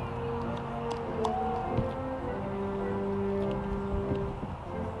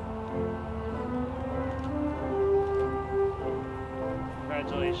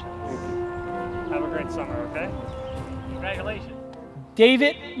 Congratulations. Have a great summer, okay? Congratulations.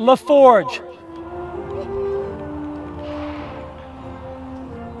 David LaForge.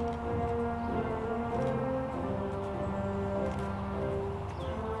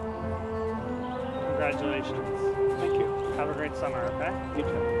 Congratulations. Thank you. Have a great summer, okay? You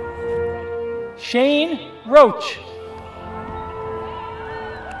too. Shane Roach.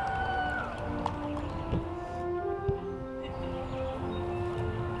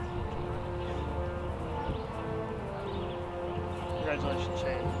 Congratulations,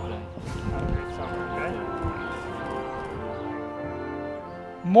 Shane. Have a great summer, okay?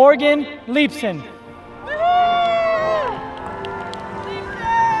 Morgan Leapson.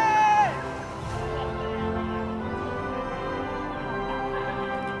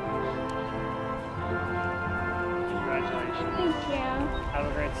 Congratulations. Thank you. Have a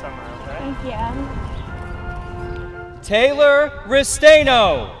great summer, okay? Thank you. Taylor Ristano.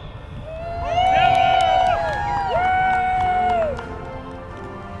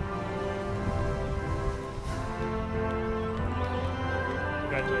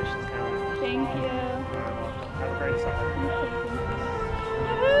 Congratulations. Congratulations, Callie. Thank you. Have a great summer.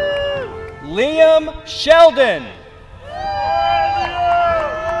 Liam Sheldon.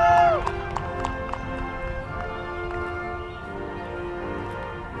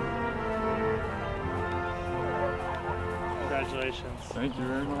 Congratulations. Thank you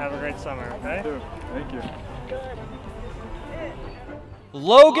very much. Have a great summer, okay? Thank you.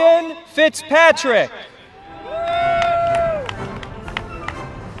 Logan Fitzpatrick.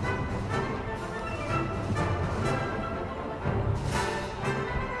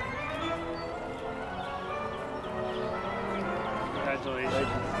 Congratulations.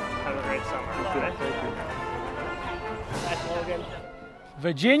 Have a great summer, okay? Thank you. That's Logan.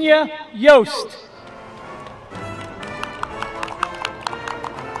 Virginia Yost.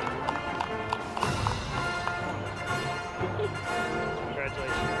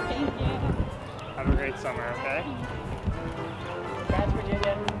 Congratulations. Thank you. Have a great summer, okay? That's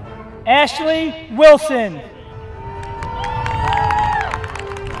Virginia. Ashley Wilson.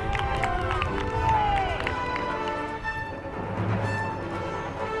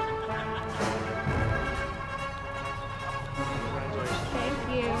 Congratulations. Thank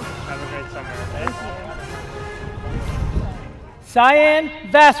you. Have a great summer, okay? Cyan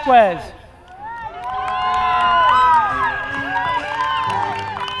Vasquez.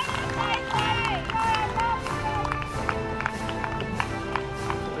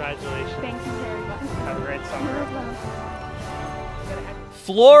 Congratulations. Thank you very much. Have a great summer.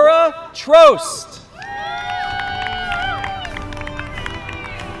 Flora Trost.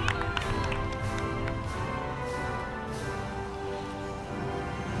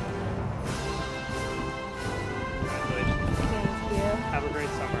 Congratulations. Thank you. Have a great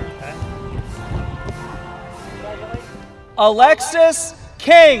summer, okay? Alexis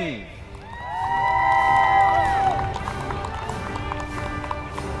King.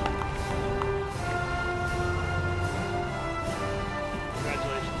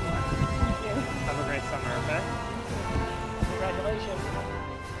 Congratulations. Have a great summer, okay? Congratulations.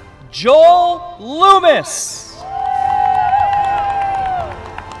 Joel Loomis.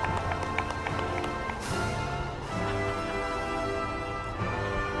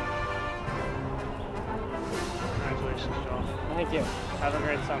 Congratulations, Joel. Thank you. Have a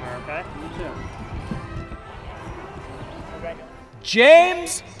great summer, okay? You too. Congratulations.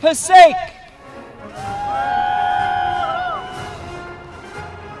 James Passaic.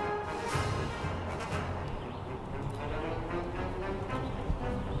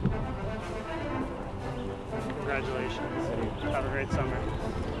 Congratulations. Have a great summer.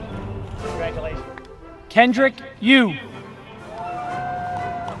 Congratulations. Kendrick Yu.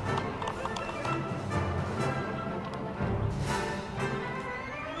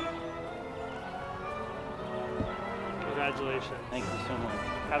 Congratulations. Thank you so much.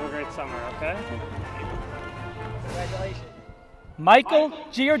 Have a great summer, okay? Congratulations. Michael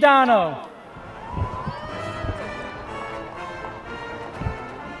Giordano.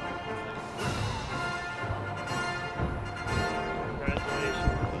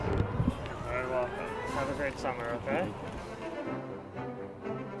 Congratulations. You're very welcome. Have a great summer, okay?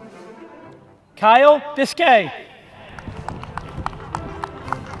 Kyle Biscay.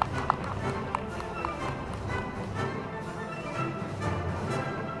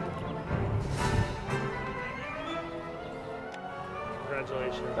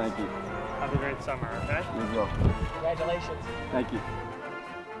 Congratulations. Thank you. Have a great summer, okay? You as well. Congratulations. Thank you.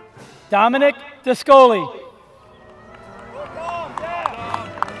 Dominic Descoli.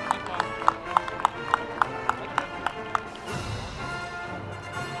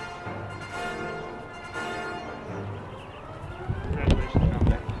 Congratulations,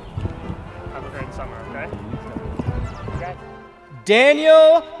 Dominic. Have a great summer, okay?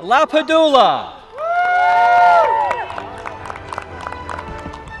 Daniel Lapadula.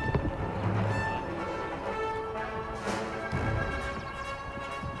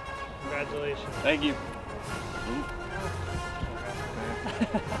 Congratulations. Thank you.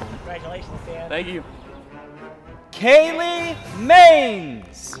 Congratulations, Dan. Thank you. Kaylee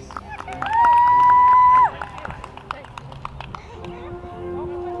Maines.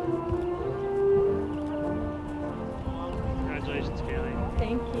 Congratulations, Kaylee.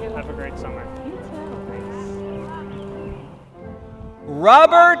 Thank you. Have a great summer. You too. Thanks.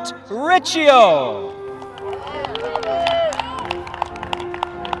 Robert Riccio.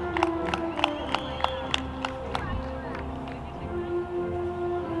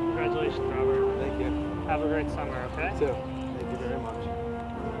 Congratulations, Robert. Thank you. Have a great summer, okay? Too. Thank you very much.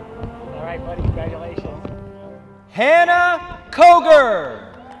 All right, buddy. Congratulations. Hannah Koger.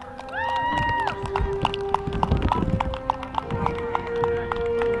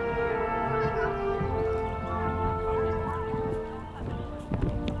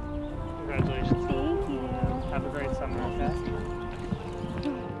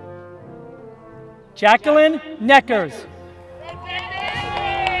 Jacqueline Neckers.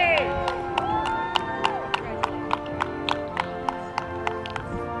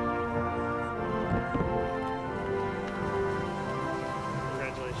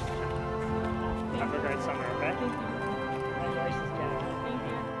 Congratulations. Have a great summer, okay? Congratulations, Kevin. Thank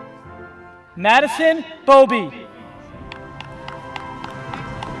you. Madison Bobie.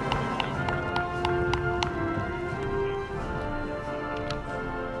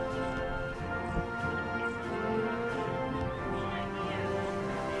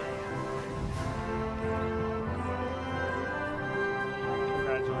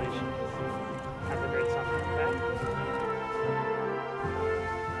 Congratulations. Have a great summer, okay?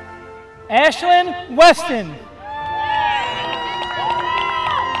 Ashlyn Weston.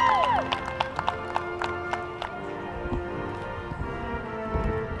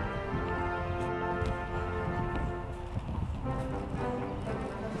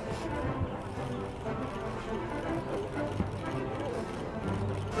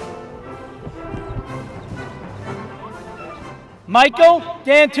 Michael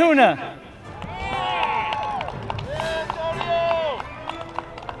Dantuna.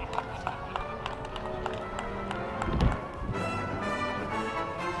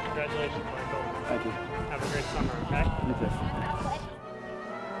 Congratulations, Michael. Thank you. Have a great summer, okay? You too.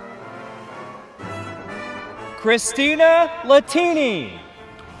 Christina Latini.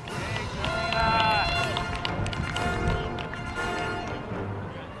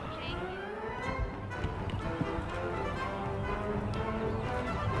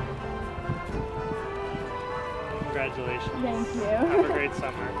 Congratulations. Thank you. Have a great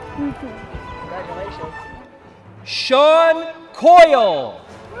summer. Congratulations. Sean Coyle.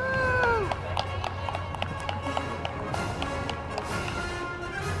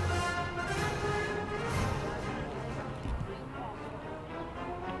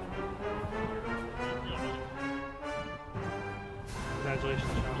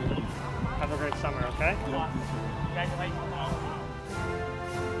 Congratulations, Sean. Have a great summer, okay? Congratulations.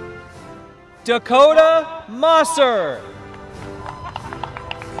 Dakota Mosser.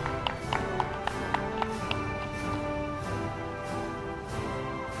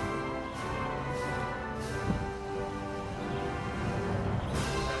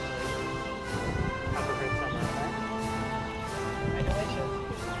 Have a great summer, okay? Congratulations.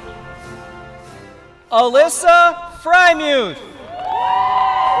 Alyssa Frymuth.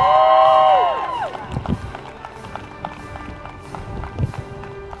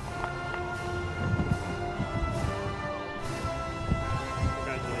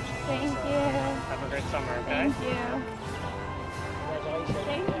 Congratulations. Thank Alyssa. you. Have a great summer, okay? Thank you. Congratulations.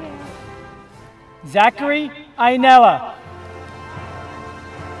 Thank you. Zachary Ainella.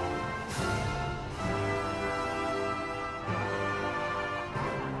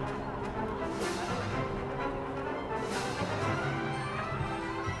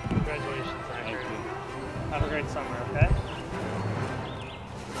 Congratulations, Zachary. Have a great summer, okay?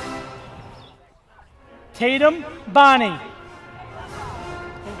 Tatum Bonnie.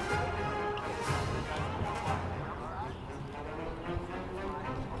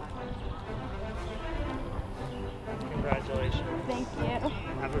 Congratulations. Thank you.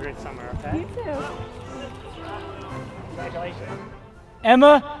 Have a great summer, okay? You too. Congratulations.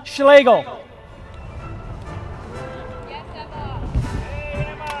 Emma Schlegel.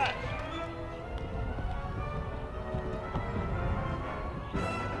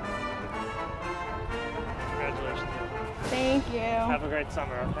 Congratulations. Thank you. Have a great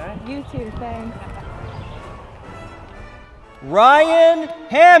summer, okay? You too, thanks. Ryan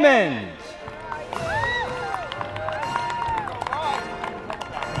Hammond.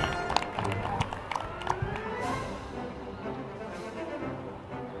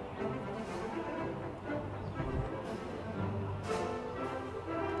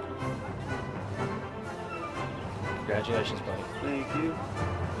 Congratulations, buddy. Thank you.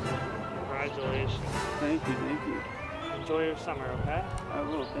 Congratulations. Thank you. Thank you. Enjoy your summer, okay? I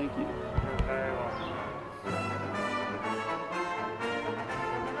will. Thank you. You're very welcome.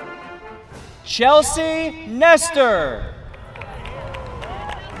 Chelsea Nestor.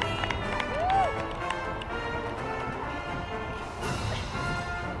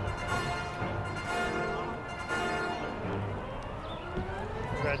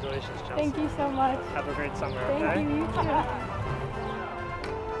 Congratulations, Chelsea. Thank you so much. Have a great summer, Thank okay? you, you too.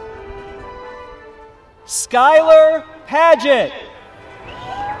 Skylar Paget.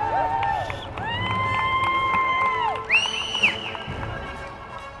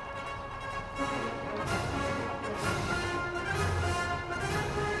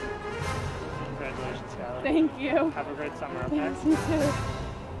 Congratulations, Skylar. Thank you. Have a great summer, okay? Thanks, you too.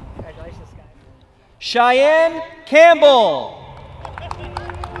 Congratulations, Sky. Cheyenne Campbell.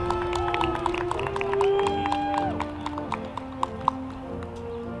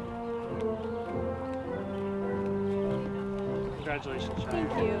 Congratulations, Cheyenne.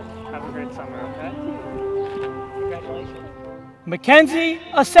 Thank you. Have a great summer, okay? Congratulations. Mackenzie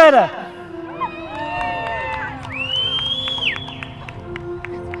Aceta.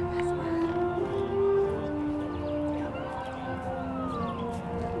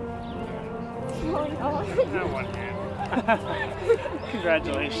 Not one hand.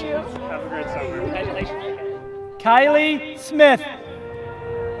 Congratulations. Have a great summer. Congratulations. Kylie Smith.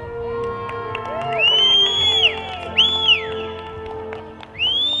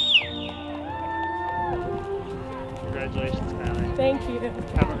 Congratulations, Kylie. Thank you.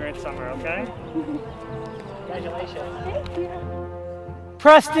 Have a great summer, okay? Congratulations. Thank you.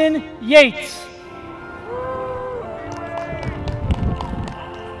 Preston Yates.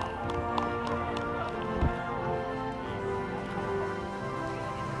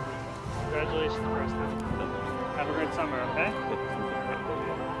 Congratulations, Preston. Have a great summer, okay?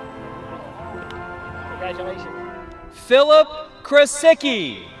 Congratulations. Philip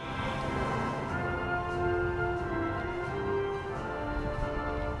Krasicki.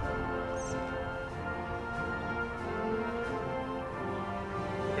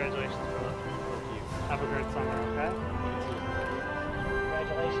 Congratulations, Philip. Have a great summer, okay?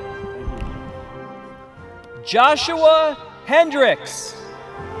 Congratulations. Joshua Hendricks.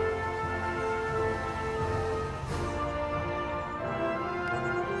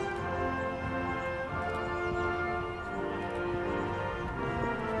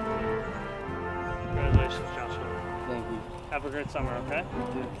 Congratulations, Joshua. Thank you. Have a great summer, okay?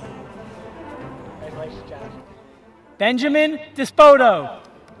 Congratulations, Josh. Benjamin Despodo.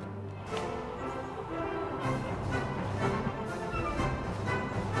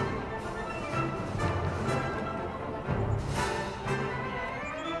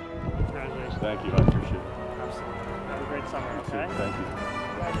 Congratulations. Thank you, I appreciate it. Absolutely. Have a great summer, okay? Thank you.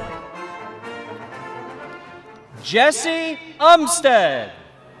 Congratulations. Jesse Umstead.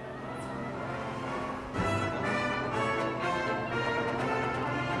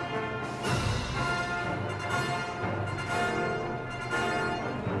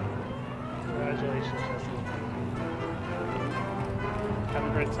 Congratulations, Jesse. Have a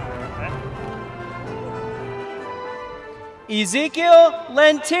great summer, okay? Ezekiel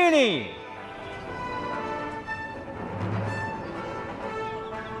Lentini.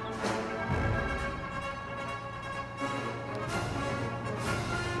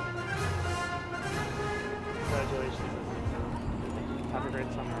 Congratulations. Have a great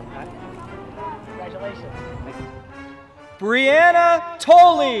summer, okay? Congratulations. Brianna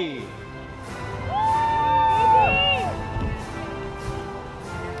Tolley.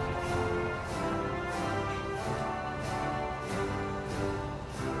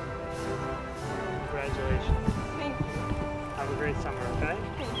 Congratulations. Thank you. Have a great summer, okay?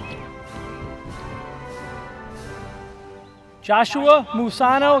 Joshua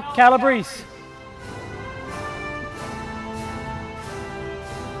Musano Calabrese.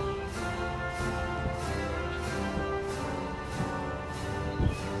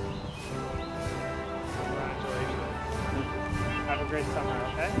 Congratulations. Have a great summer,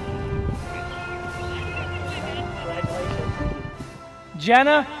 okay? Congratulations.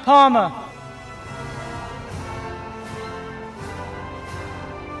 Jenna Palmer.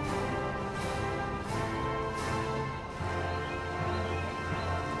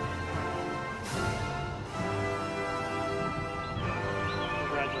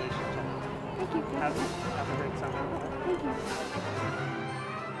 Congratulations, Jenna. Thank you. Have a great summer. Thank you.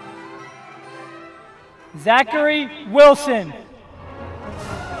 Zachary Wilson.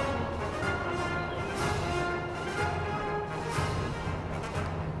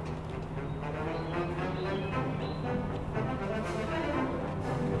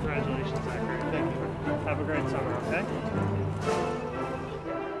 Congratulations, Zachary. Thank you. Have a great summer, okay?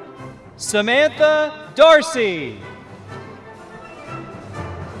 Samantha Darcy.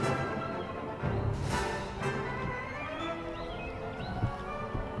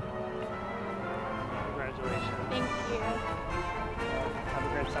 Congratulations. Thank you. Have a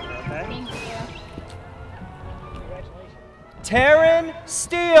great summer, okay? Thank you. Congratulations. Taryn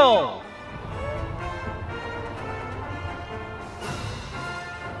Steele.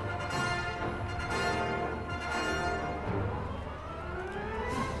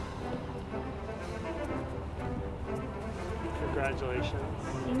 Congratulations.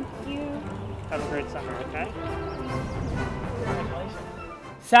 Thank you. Have a great summer, okay? Congratulations.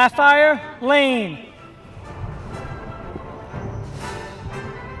 Sapphire Lane.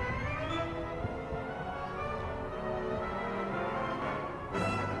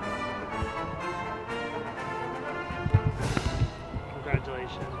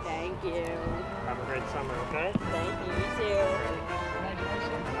 Congratulations. Thank you. Have a great summer, okay? Thank you. You too.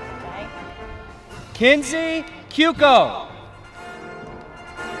 Congratulations. Thank you. Kinsey Cuco.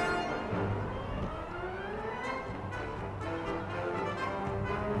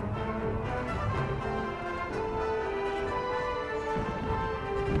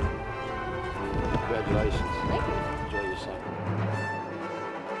 Congratulations. Thank you. Enjoy your summer.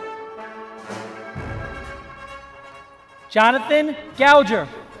 Jonathan Gouger.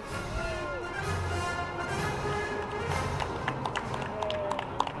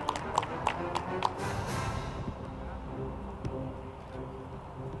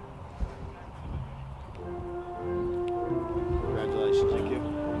 Congratulations. Thank you.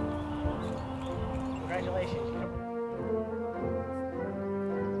 Congratulations.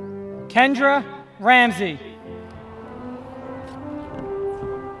 Kendra Ramsey.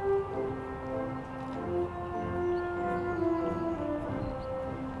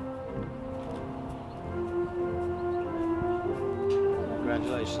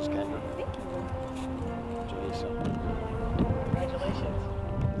 Congratulations, Kendra. Thank you. Enjoy your summer. Congratulations.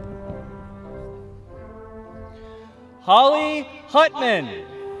 Holly Hutman.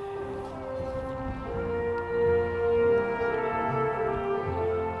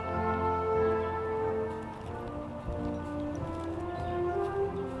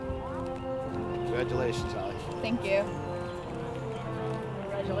 Congratulations, Holly. Thank you.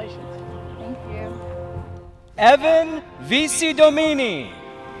 Congratulations. Thank you. Evan Vici Domini.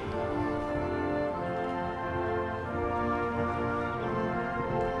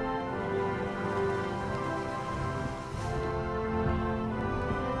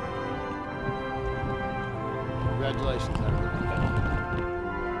 Congratulations, Evan.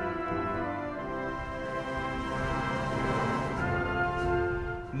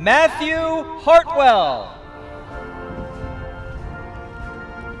 Matthew Hartwell.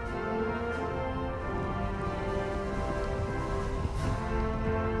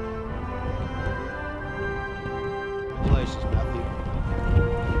 Congratulations, Matthew.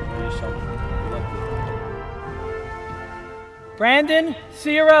 Enjoy your summer. Good luck with it. Brandon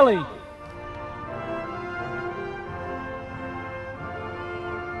Ciarelli.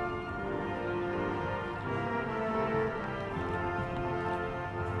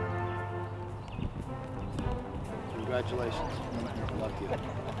 Congratulations. Good luck with it.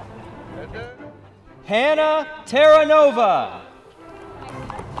 Hannah Terranova.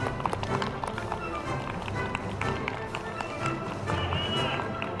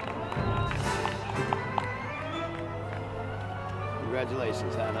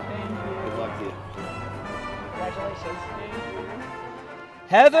 Congratulations, Hannah. Good luck to you. Congratulations.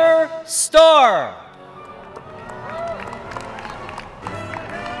 Heather Starr.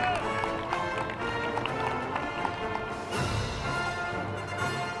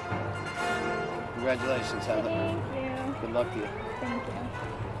 Congratulations, Heather. Thank you. Good luck to you. Thank you.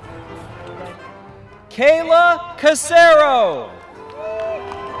 Kayla Casero.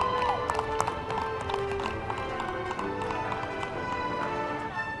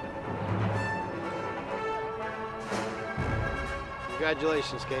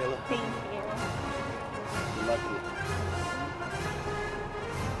 Congratulations, Kayla. Thank you. Good luck to you.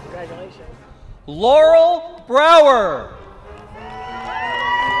 Congratulations. Laurel Brower.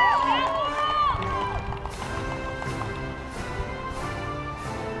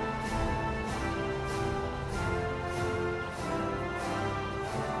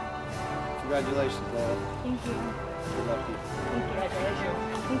 Congratulations, Laura. Thank you. Good luck to you. Congratulations.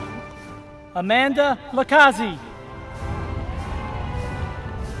 Thank you. Amanda Lakazi.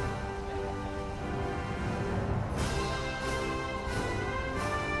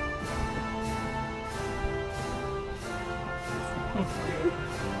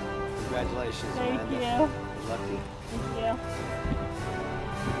 Congratulations, Thank Amanda. you. Good luck to you. Thank you.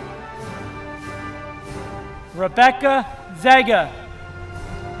 Rebecca Zega.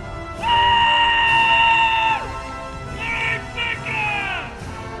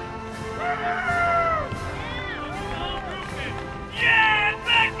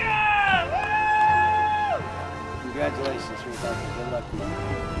 Congratulations, Rebecca. Good luck to you.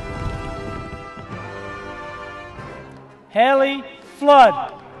 Haley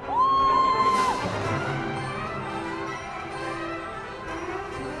Flood.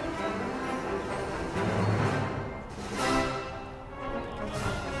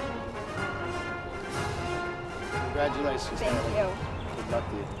 Congratulations, Thank Haley. you. Good luck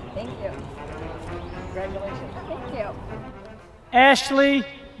to you. Thank you. Congratulations. Thank you. Ashley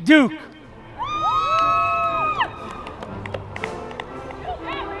Duke.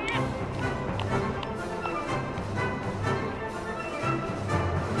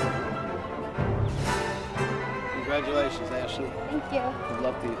 Ashley. Thank you. Good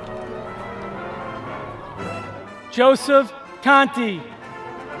luck to you. Joseph Conti.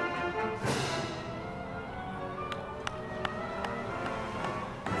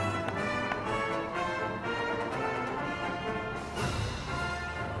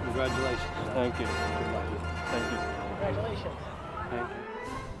 Congratulations. Thank you. Good luck. Thank you. Congratulations. Thank you.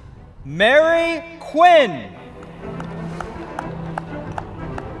 Mary Quinn.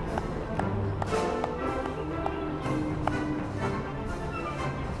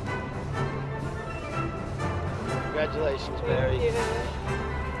 Congratulations, Barry. Thank you.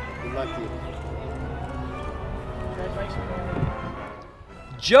 Good luck to you. Congratulations, Barry.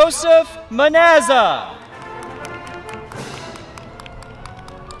 Joseph Manazza.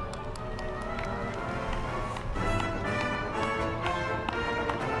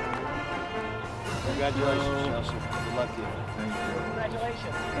 Congratulations, Chelsea. Good luck to you.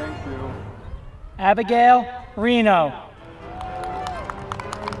 Congratulations. Thank you. Abigail Reno.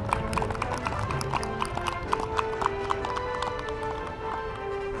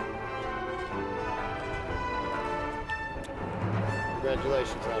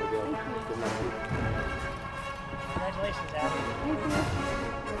 Congratulations, Abigail. Good luck to you. Congratulations, Abby.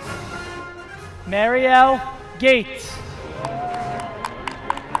 Marielle Gates.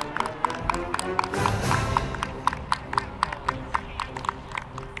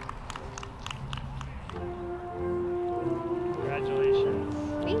 Congratulations.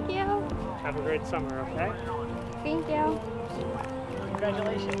 Thank you. Have a great summer, okay? Thank you.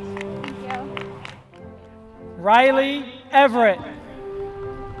 Congratulations. Thank you. Riley Everett.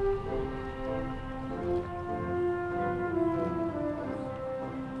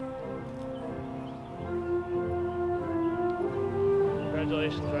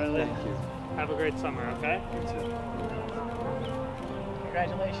 Congratulations, Riley. Thank you. Have a great summer, okay? You too.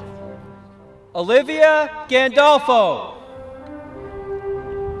 Congratulations. Olivia Gandolfo.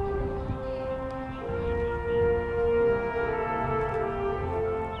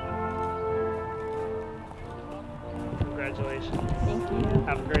 Congratulations. Thank you.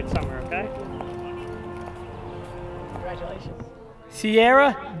 Have a great summer, okay? Congratulations.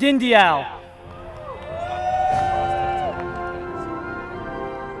 Sierra Dindial.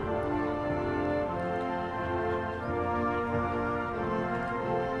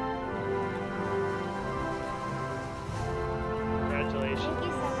 Congratulations. Thank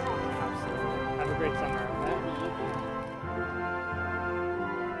you so much. Absolutely. Have a great summer, okay?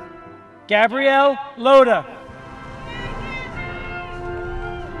 Gabrielle Loda.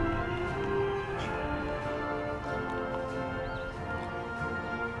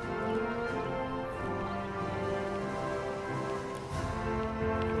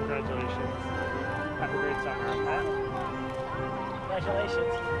 Congratulations. Have a great summer, okay?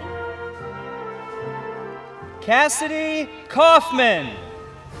 Congratulations. Cassidy Kaufman.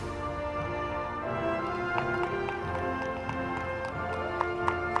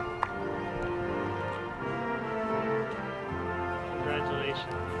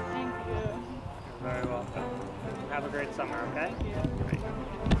 Congratulations. Thank you. You're very welcome. Have a great summer, okay? Great.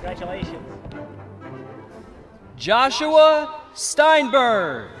 Congratulations. Joshua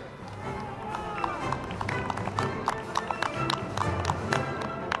Steinberg.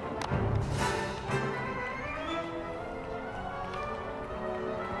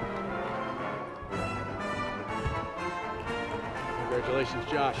 Congratulations,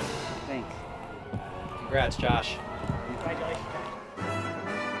 Josh. Thanks. Congrats, Josh. Congratulations.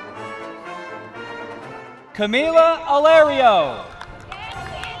 Camila Alario. Oh,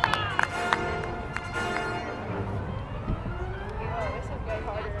 this is way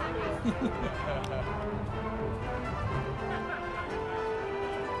harder than you.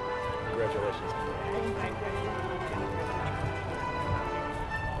 Congratulations.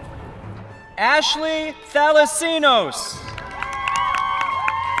 Ashley Thalasinos.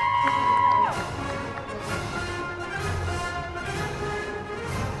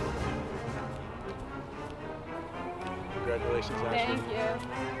 Congratulations, Ashley. Thank you.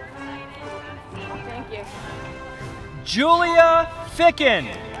 Thank you. Julia Ficken.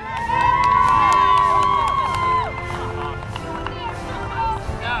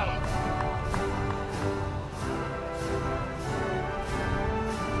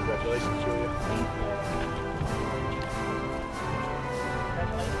 Congratulations, Julia.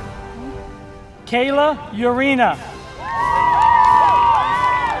 Kayla Urena.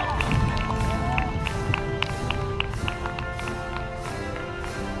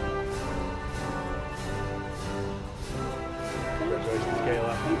 Congratulations,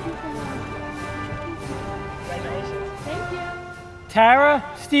 Kayla. Congratulations. Thank you. Tara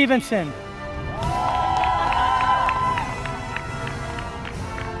Stevenson.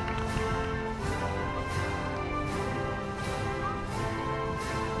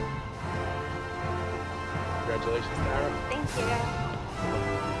 Congratulations, Tara. Thank you.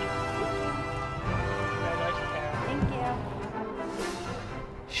 Congratulations, Tara. Thank you.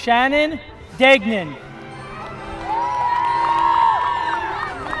 Shannon Degnan.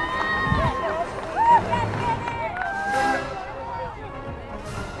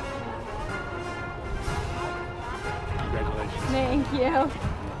 Congratulations. Thank you.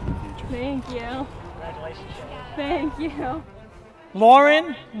 Thank you. Congratulations, Shannon. Thank you.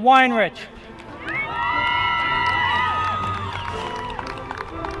 Lauren Weinrich.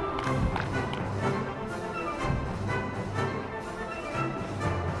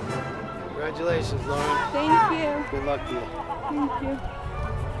 Congratulations, Lauren. Thank you. Good luck to you. Thank you.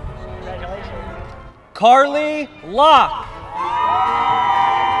 Congratulations. Carly Locke.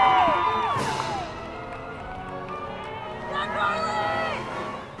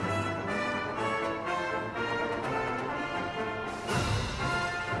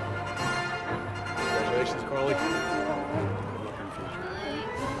 Congratulations, Carly.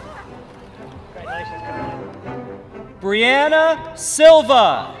 Congratulations, Carly. Brianna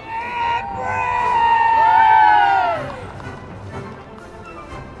Silva.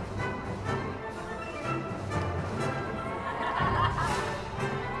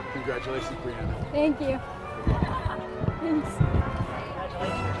 Congratulations, Brianna. Thank you. Thanks.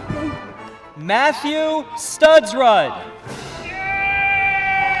 Congratulations. Matthew Studsrud.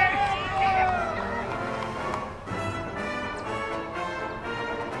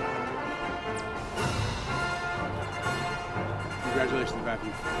 Congratulations,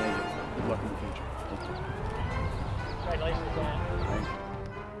 Matthew. Thank you. Good luck in the future. Congratulations, Dan. Thank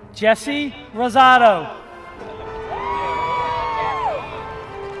you. Jesse Rosado.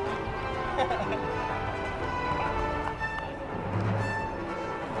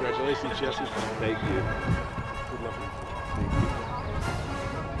 Congratulations, Jesse. Thank you. Good luck in the future.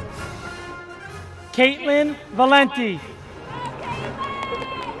 Thank you. Caitlin Valenti.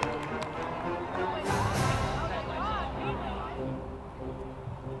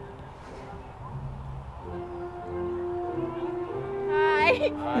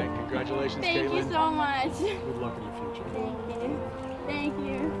 Hi. Hi, congratulations, Thank Caitlin. you so much. Good luck in the future. Thank you. Thank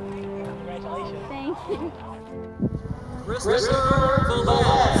you. Congratulations. Thank you. Christopher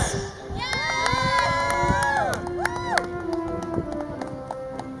Velez.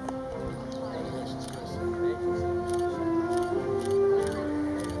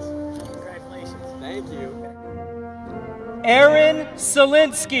 Congratulations. Thank you. Aaron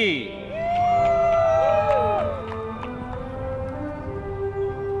Solinsky.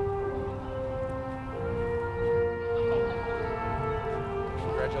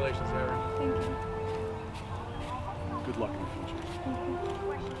 Congratulations, Aaron. Thank you. Good luck in the future.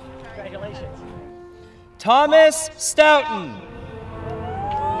 Congratulations. Thomas Stoughton.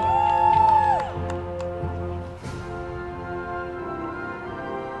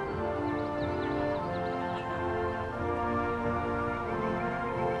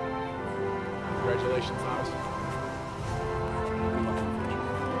 Congratulations, Thomas. Good luck in the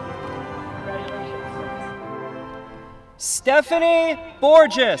future. Congratulations. Stephanie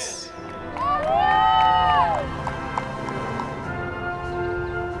Borges.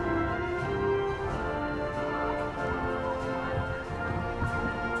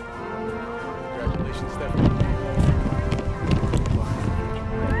 Congratulations, Stephanie. Good luck in the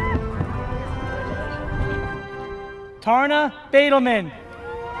future. Tarna Badelman.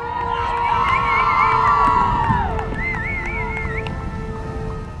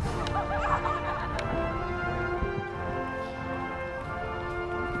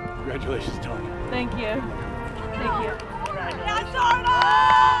 Congratulations, Tony. Thank you. Thank you.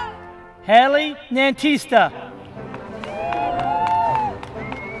 Haley Nantista.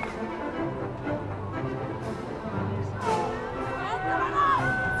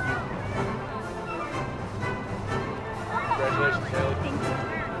 Congratulations, Haley.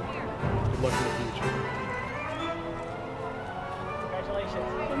 Good luck in the future. Congratulations.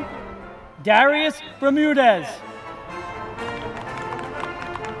 Darius Bermudez.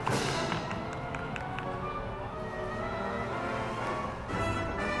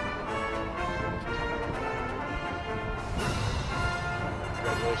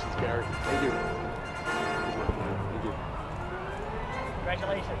 Congratulations, Gary. Thank you. Thank you.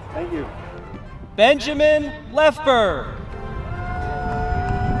 Congratulations. Thank you. Benjamin Lefberg.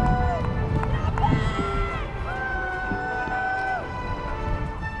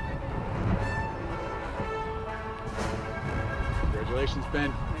 Congratulations,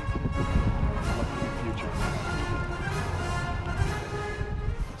 Ben. Good luck in the future.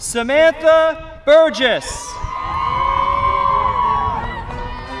 Samantha Burgess.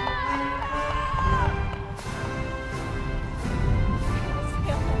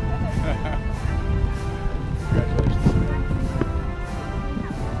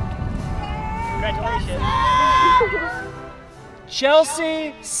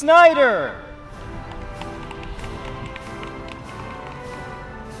 Chelsea Snyder.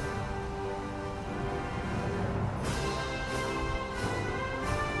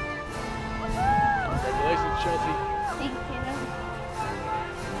 Congratulations, Chelsea. Thank you.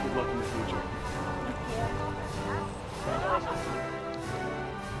 Good luck in the future.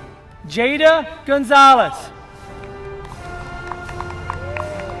 Jada Gonzalez.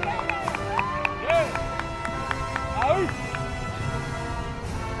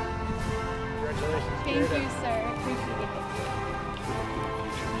 Congratulations, Thank Jada. you, sir. Appreciate it.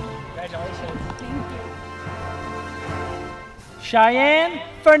 Congratulations. Thank you. Cheyenne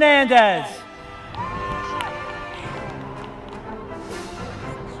Fernandez.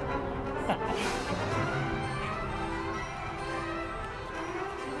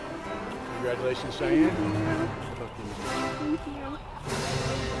 Congratulations, Cheyenne. Good luck in the future. Thank you.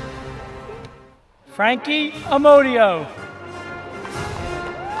 Frankie Amodio.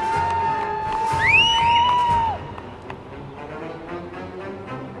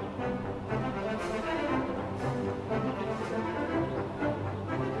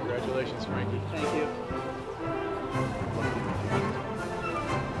 Congratulations, Frankie. Thank you.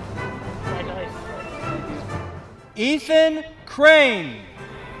 Congratulations. Ethan Crane.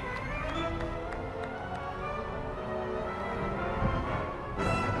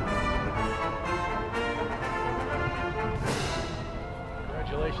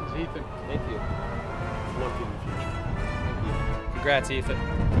 Congratulations, Ethan. Thank you. Good luck in the future. Congrats, Ethan.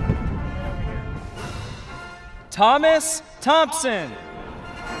 Thomas Thompson.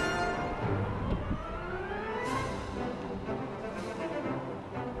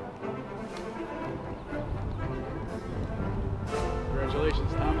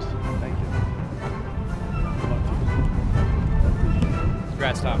 Congratulations, Thomas. Thank you. Good luck to you.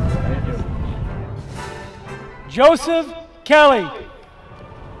 Congrats, Thomas. Thank you. Joseph Kelly.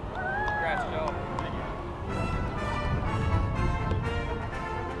 Congrats, Joe.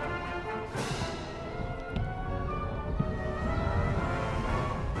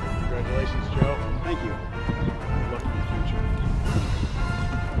 Congratulations, Joe. Thank you. Good luck in the future.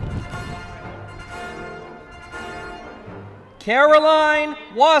 Caroline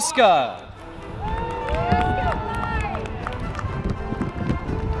Waska.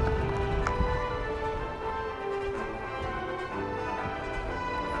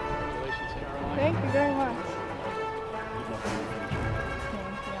 Congratulations, Caroline. Thank you very much. Good luck in the future.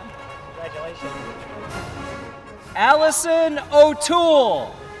 Thank you. Congratulations. Allison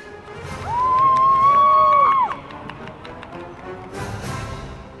O'Toole.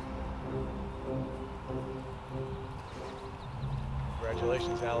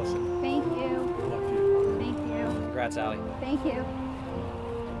 Congratulations, Allison. Thank you. Good luck to you. Thank you. Congrats, Allie. Thank you.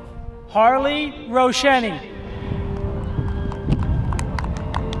 Harley Rosheni.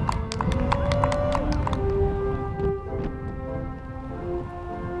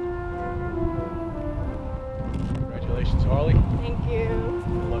 Congratulations, Harley. Thank you.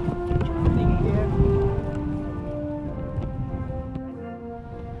 Good luck in the future. Thank you.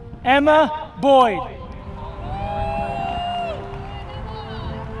 Emma Boyd.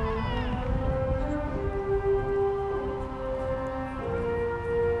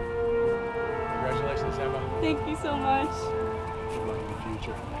 Congratulations, Emma. Thank you so much. Good luck in the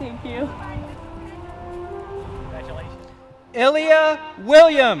future. Thank you. Congratulations. Ilya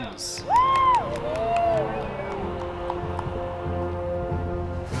Williams.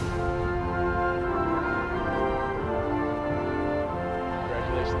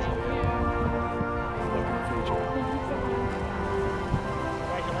 Congratulations, Ilya. Good luck in the future.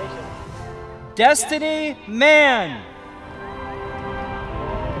 Congratulations. Destiny Mann.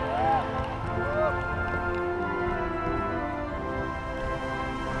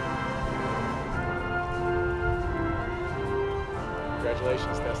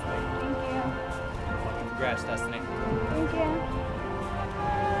 Congratulations, Destiny. Thank you. Congrats, Destiny. Thank you.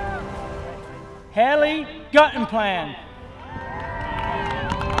 Haley Guttenplan.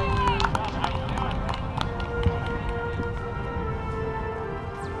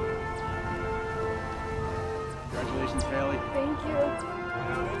 Congratulations, Haley. Thank you.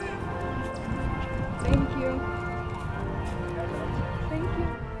 Thank you. Thank you.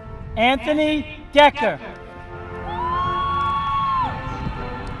 Anthony Decker.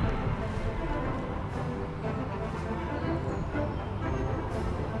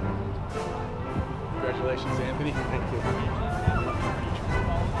 Congratulations, Anthony. Thank you.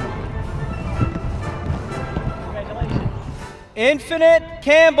 Congratulations. Infinite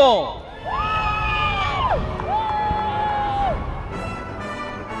Campbell.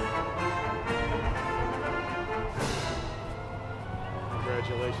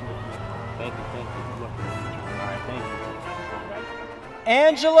 Congratulations. Thank you, thank you. Good luck in the future. All right, thank you.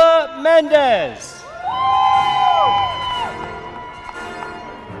 Angela Mendez.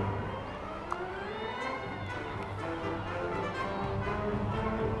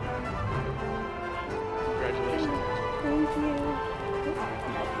 Congratulations. Thank you.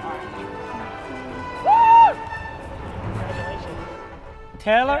 Congratulations.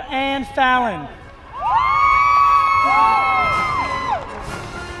 Taylor Ann Fallon.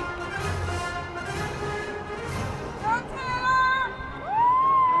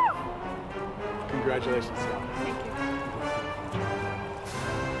 Congratulations, Sal. Thank you.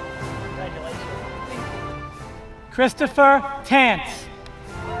 Congratulations. Christopher Tance.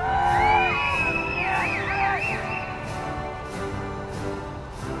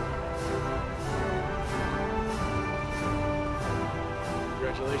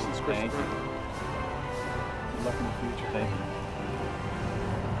 Congratulations, Christopher. Thank you. Good luck in the future. Thank you.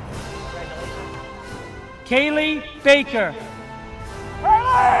 Kaylee Baker.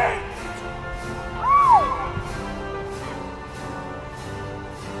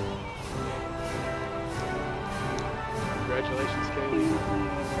 Congratulations, Kaylee.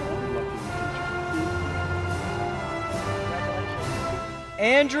 Good luck in the future.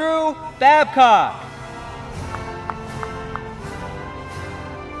 Andrew Babcock.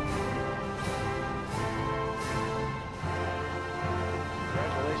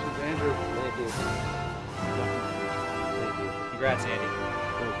 Congratulations, Andrew. Thank you. Good luck in the future. Thank you. Congrats, Andy.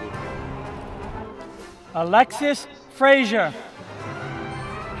 Thank you. Alexis Frazier.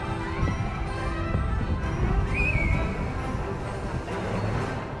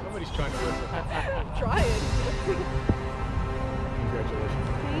 Somebody's trying to whistle. Trying. Congratulations.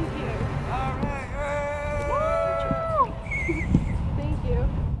 Thank you. Thank you.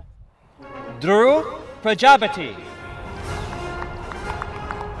 Drew Prajapati.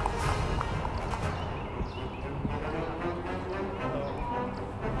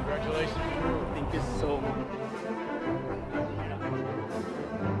 Congratulations, Drew. Thank you so much.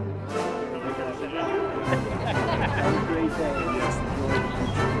 Have a great day. Yes, enjoy.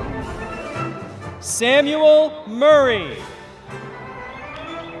 Samuel Murray.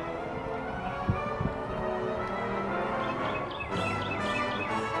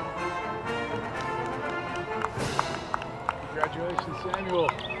 Congratulations, Samuel.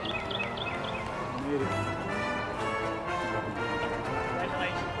 You made it.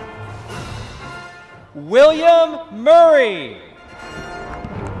 Congratulations. William Murray.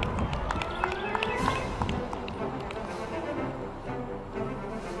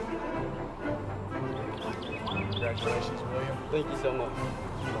 Congratulations, William. Thank you so much.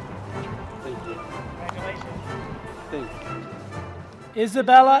 Thank you. Congratulations. Thank you.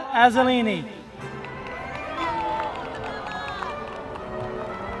 Isabella Azzolini.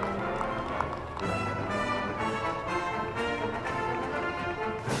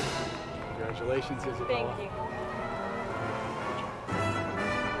 Congratulations, Isabella. Thank you.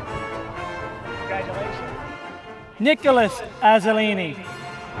 Congratulations. Nicholas Azzolini.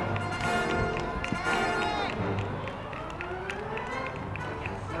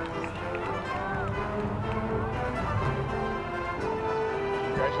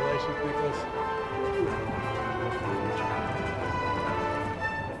 Congratulations, Nicholas.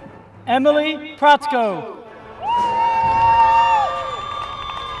 Emily Protzko.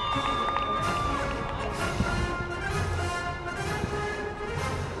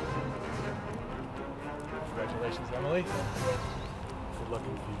 Congratulations, Emily. Good luck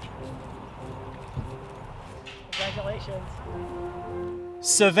in the future. Congratulations.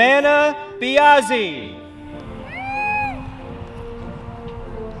 Savannah Biazzi.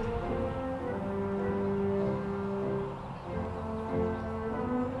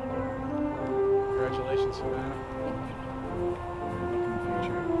 Congratulations, Savannah. Good luck in the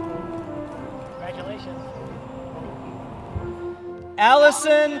future. Congratulations.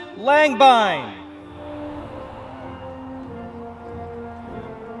 Allison Langbine.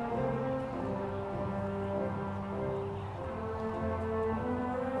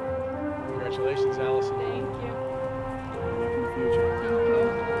 Congratulations, Allison. Thank you. Good luck in the future.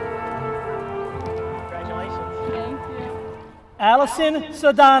 Congratulations. Thank you. Allison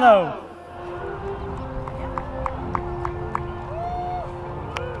Sodano.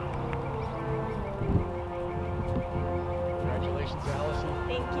 Congratulations, Allison.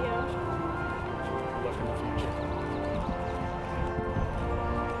 Thank you. Good luck in the future.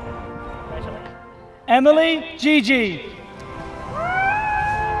 Congratulations. Emily Gigi.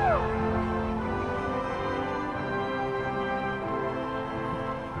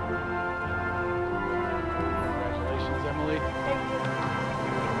 Congratulations, Emily. Thank you.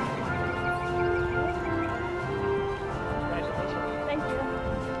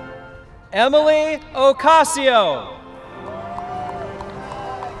 Emily Ocasio.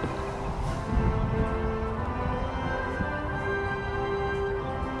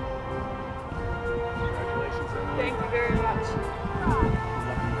 Thank you very much.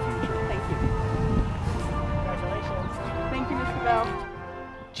 Thank you. Congratulations. Thank you, Mr. Bell.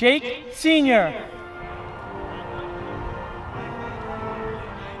 Jake Sr.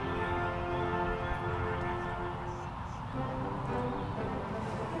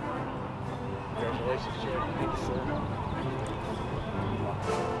 Congratulations, Jake. Thank you, sir.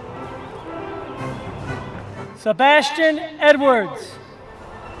 Sebastian Edwards.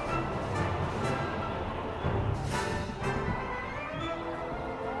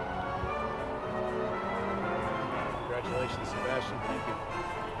 Congratulations, Sebastian. Thank you.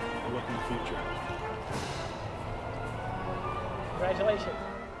 Good luck in the future. Congratulations.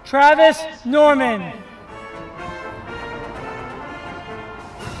 Travis Norman.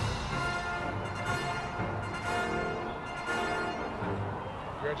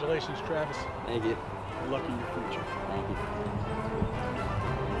 Congratulations, Travis. Thank you. Good luck in your future. Thank you.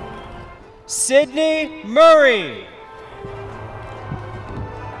 Sydney Murray.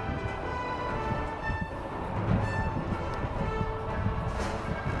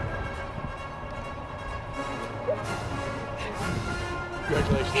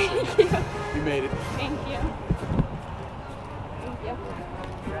 Congratulations, Thank Sydney. you. You made it. Thank you. Thank you.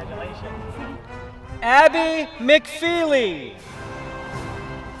 Congratulations. Abby McFeely.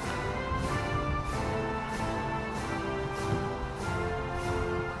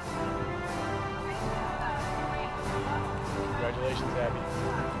 Congratulations, Abby.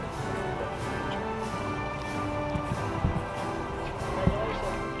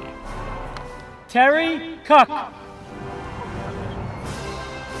 Terry Cook.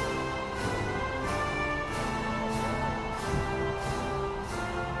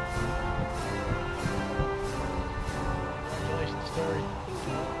 Congratulations, Terry.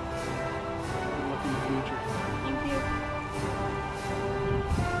 Good luck in the future. Thank you.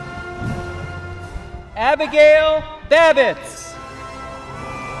 Abigail Babbitts.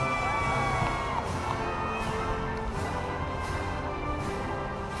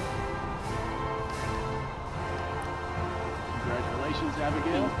 Congratulations,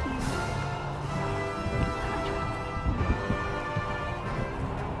 Abigail.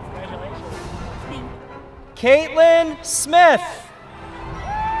 Congratulations. Caitlin Smith.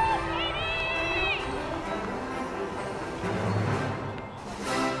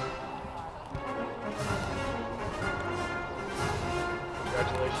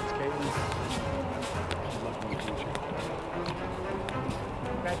 Congratulations, Caitlin. Good luck in the future.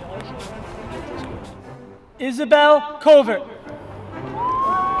 Congratulations. Isabel Covert.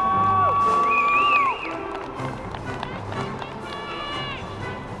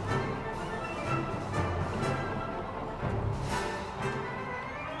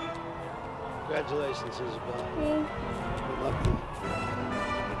 Congratulations, Isabel. Good luck to you.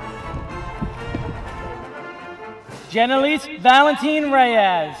 Jenelise Valentine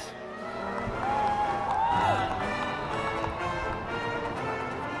Reyes.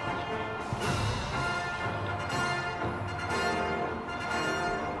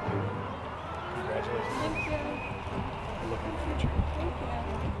 Congratulations. Thank you. Good luck in the future. Thank you.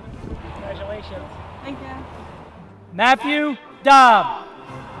 Congratulations. Thank you. Matthew Dobb.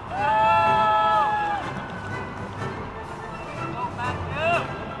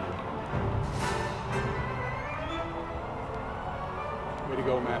 Way to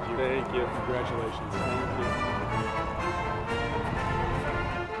go, Matthew. Thank you. Congratulations. Thank you.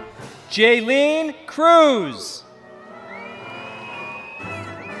 Jaylene Cruz.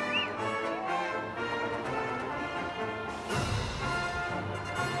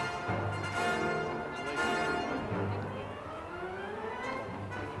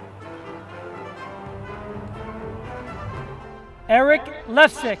 Eric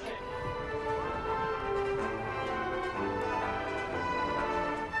Lefsick.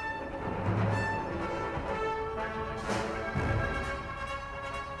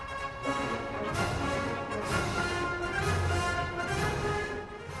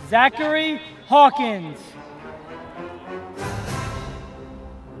 Zachary Hawkins.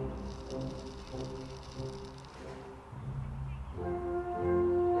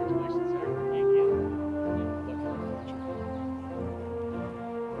 Congratulations, Zachary. Thank you. Good luck in the future.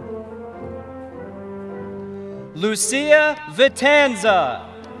 Lucia Vitanza.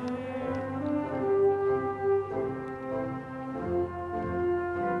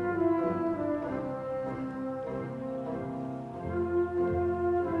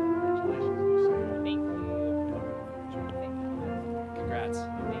 Congratulations, Lucia. Thank you. Good luck in the future. Congrats.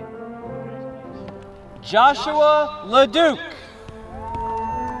 Joshua LeDuc.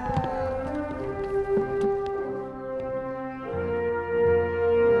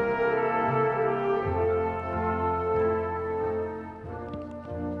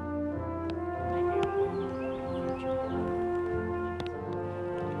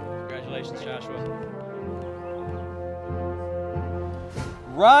 Congratulations, Joshua.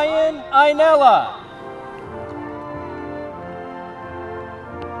 Ryan Ainella.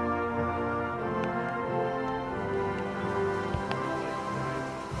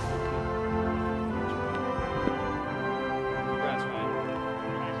 Congrats, Ryan.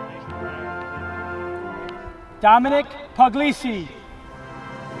 Dominic Puglisi.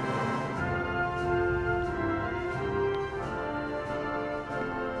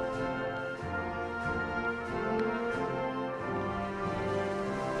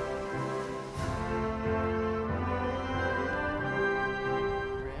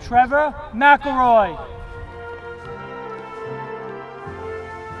 Trevor McElroy.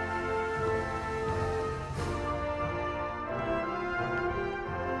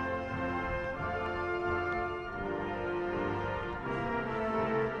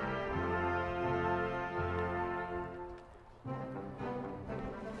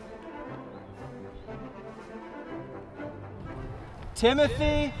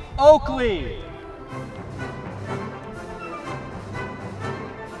 Timothy Oakley.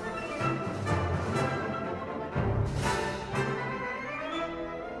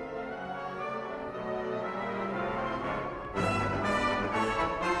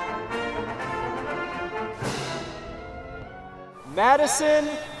 Madison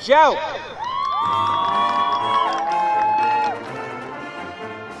Jouk.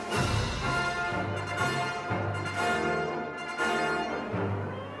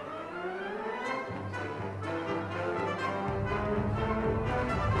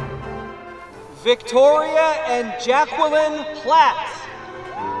 Victoria and Jacqueline Platt.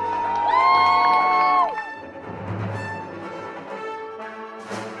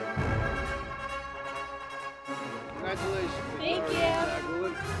 Congratulations. Thank you.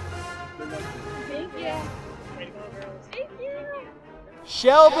 Jacqueline. Good luck. Thank you. Thank you.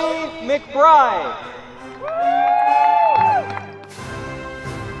 Shelby McBride.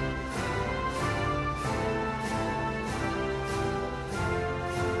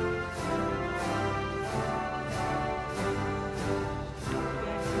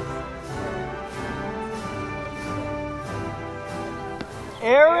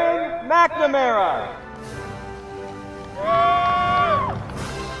 Aaron McNamara.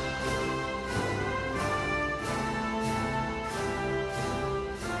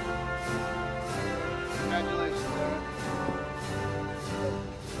 Congratulations, Aaron.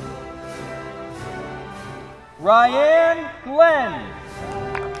 Ryan Glenn.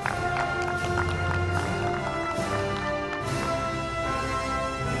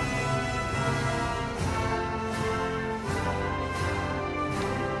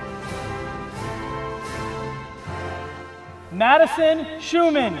 Madison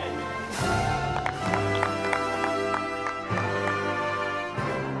Schumann.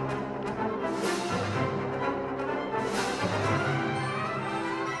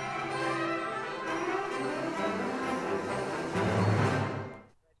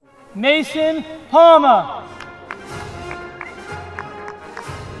 Mason Palmer.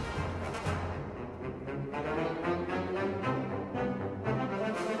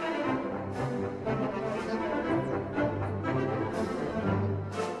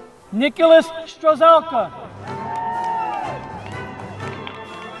 Nicholas Strozelka.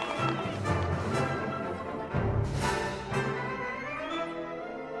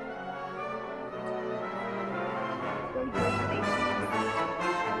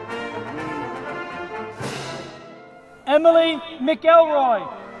 Emily McElroy.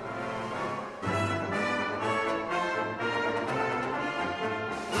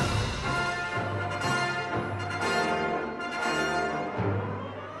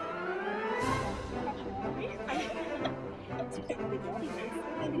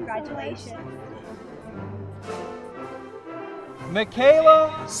 Congratulations.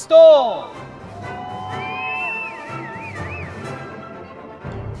 Michaela Stoll.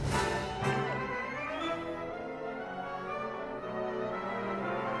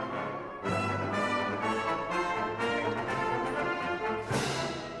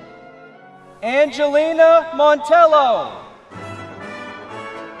 Angelina Montello.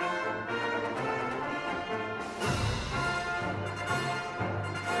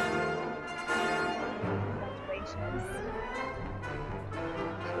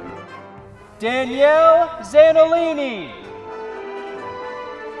 Danielle Zanolini.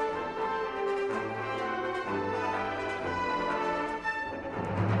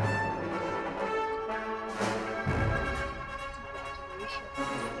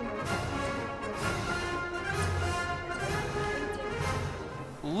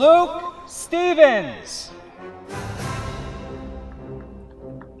 Luke Stevens.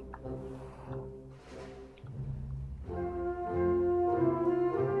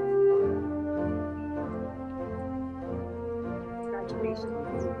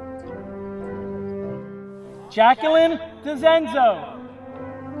 Jacqueline DeZenzo.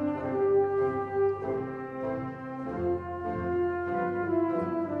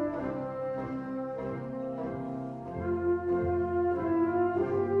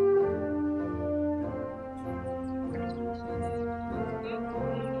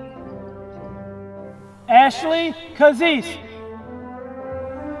 Ashley Kazis.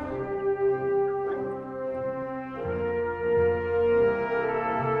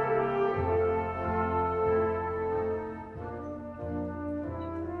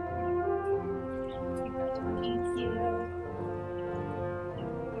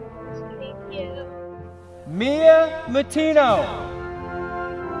 Mia Matino.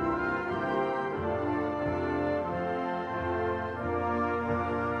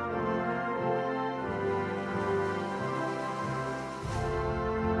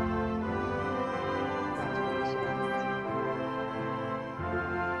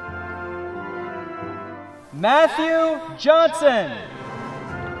 Matthew Johnson.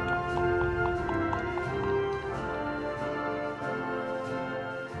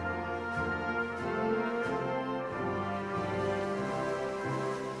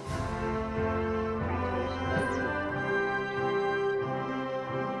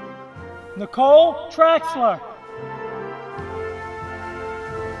 Nicole Traxler.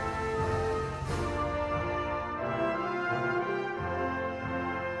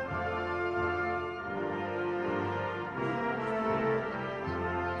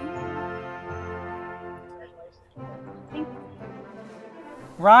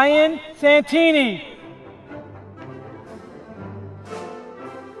 Ryan Santini.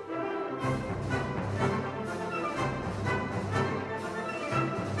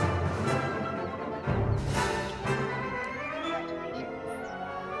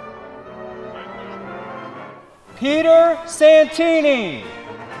 Peter Santini.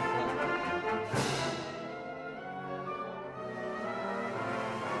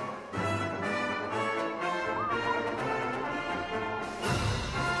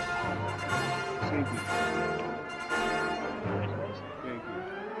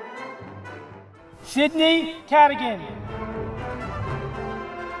 Sydney Cadigan.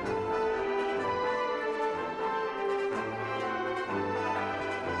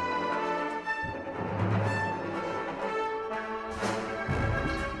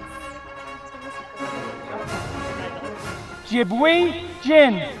 Jibui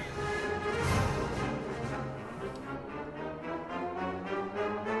Jin.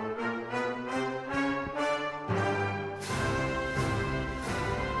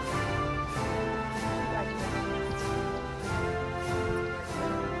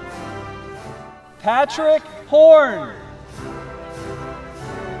 Patrick Horn.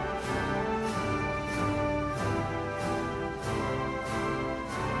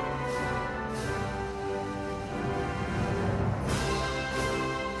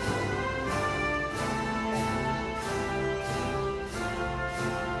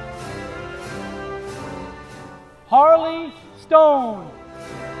 Harley Stone.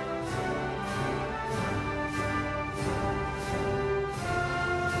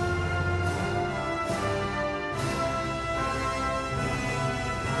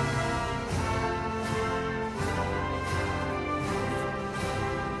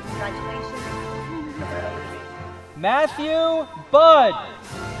 Matthew Budd.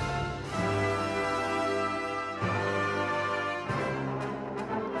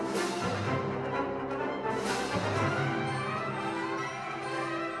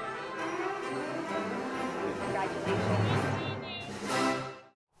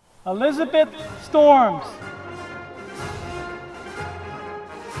 Elizabeth Storms.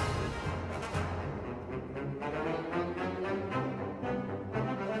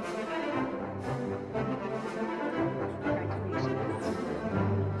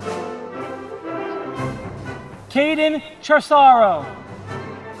 Caden Charsaro.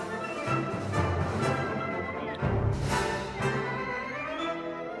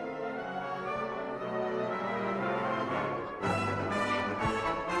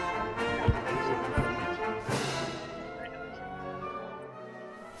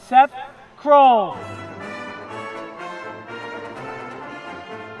 Seth Kroll.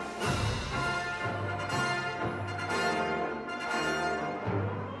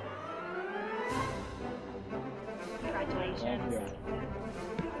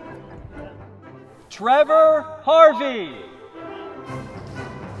 Trevor Harvey.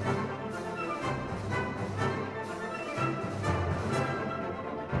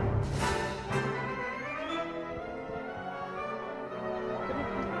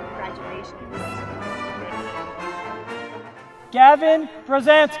 Congratulations. Gavin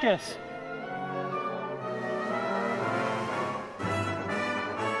Brozanskis.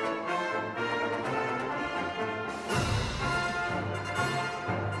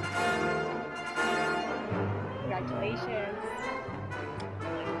 Congratulations.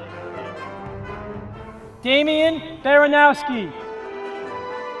 Damian Baranowski.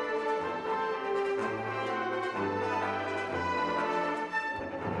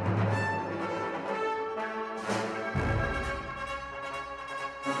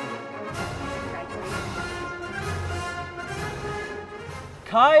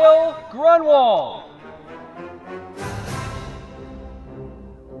 Kyle Grunwald.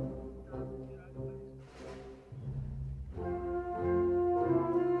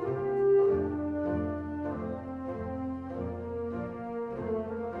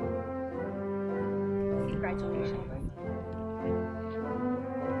 Congratulations.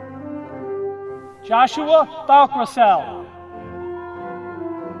 Joshua Balkrasel.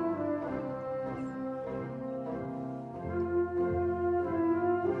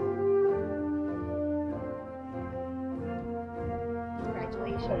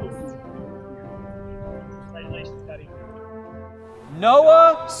 Congratulations. Congratulations, buddy.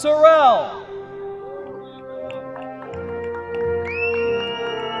 Noah Sorrell.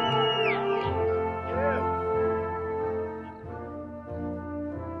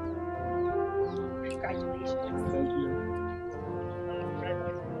 Congratulations. Thank you.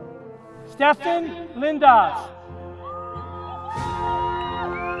 Stefan Lindas.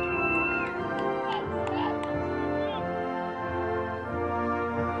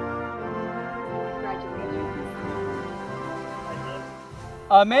 Congratulations.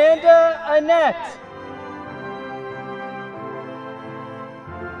 Amanda Annette.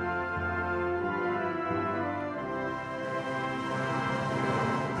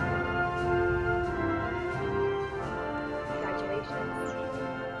 Congratulations.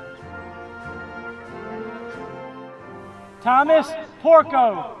 Thomas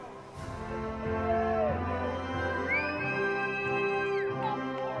Porco.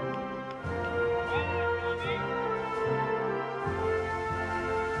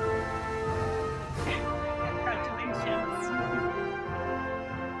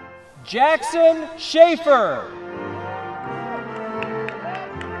 Jackson Schaefer.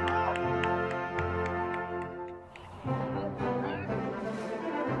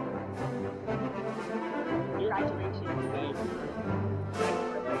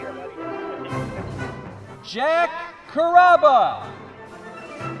 Jack Caraba.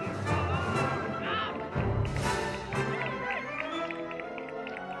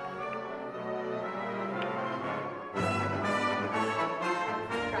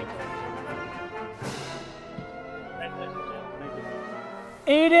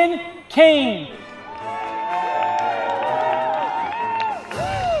 Aiden Kane.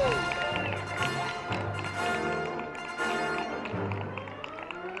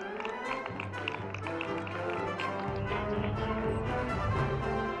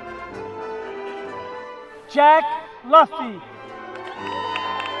 Jack Luffy.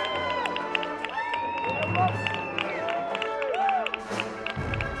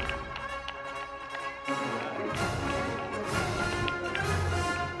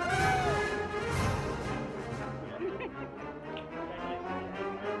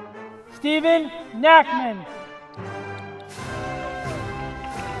 Stephen Knackman.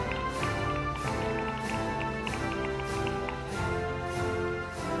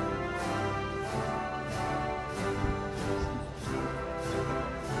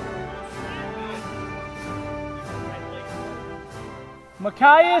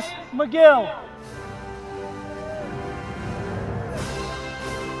 Machias McGill.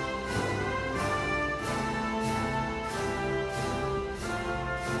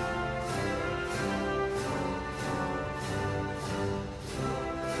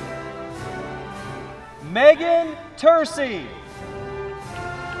 Megan Tersey.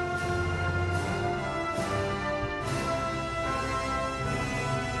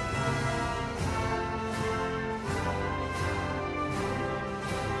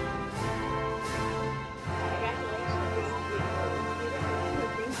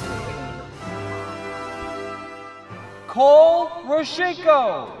 Cole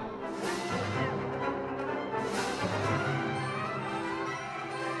Roshiko.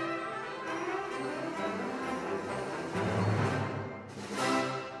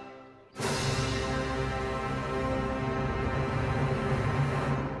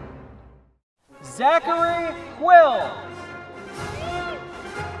 Zachary Quill.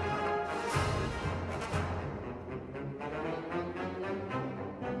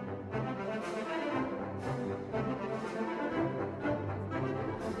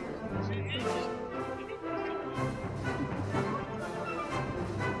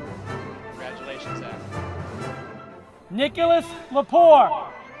 Nicholas Lepore.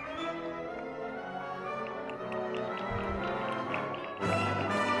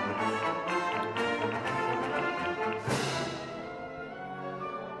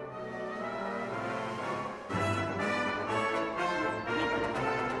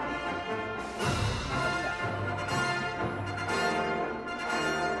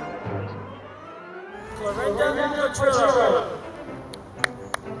 Clorinda Petrillo.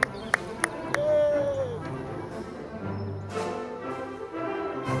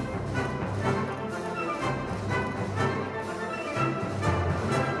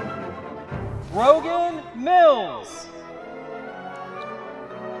 Rogan Mills.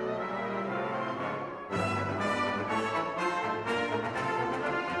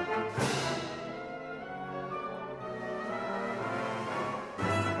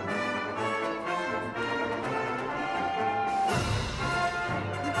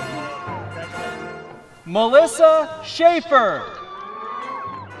 Melissa Schaefer.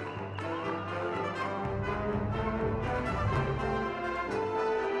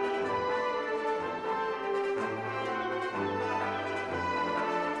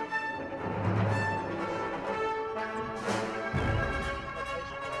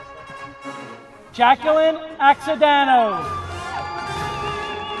 Jacqueline Accidano.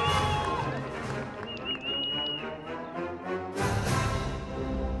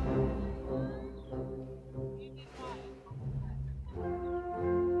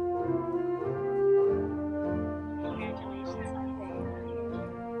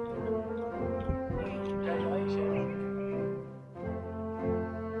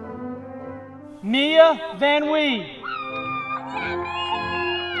 Mia Van Wee.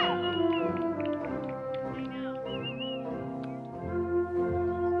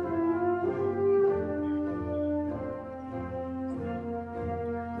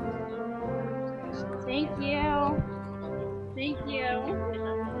 Thank you. Thank you.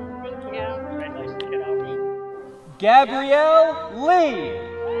 Thank you. Congratulations, kiddo. Gabrielle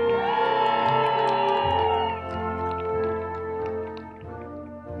Lee.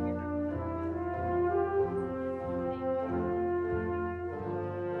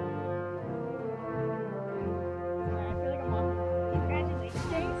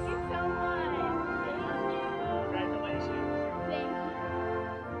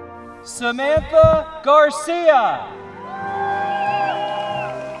 Samantha Garcia.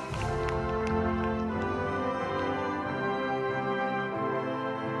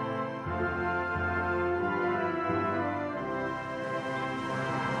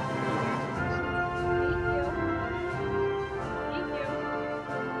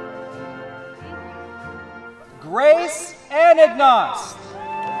 Grace Anagnost.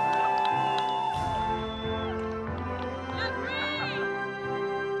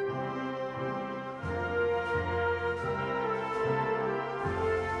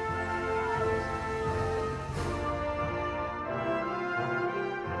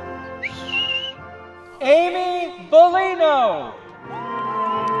 Amy Bolino.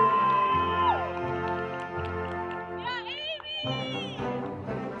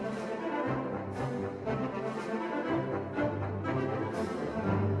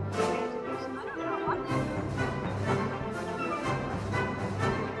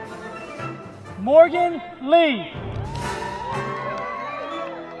 Morgan Lee.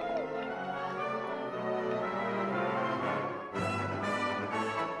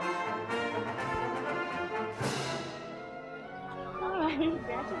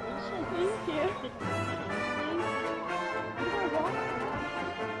 Congratulations. Thank you.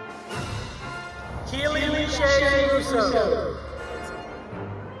 Keely Shea Russo.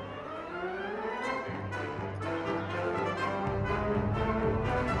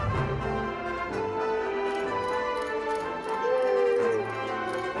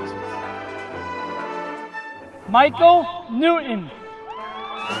 Michael Newton.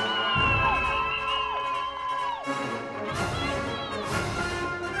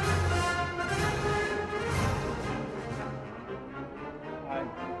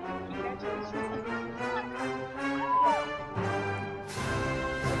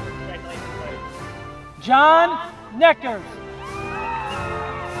 John Neckers.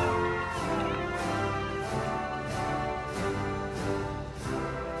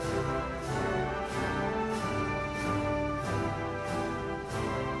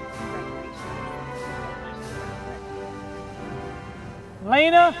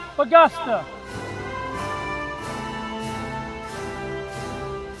 Lena Augusta.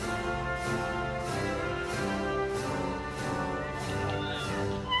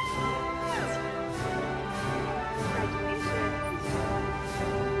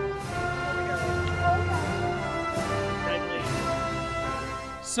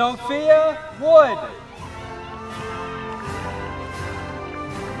 Sophia Wood.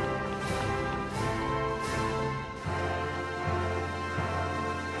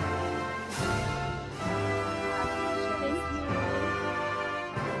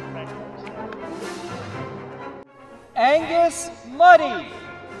 Angus Muddy.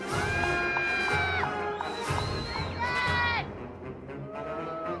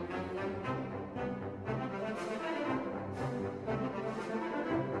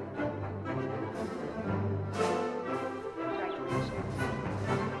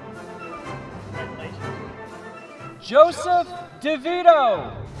 Joseph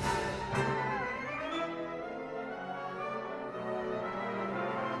DeVito.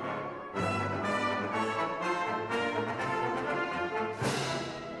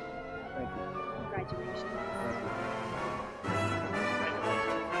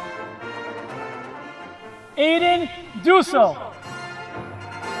 Aiden Dussel.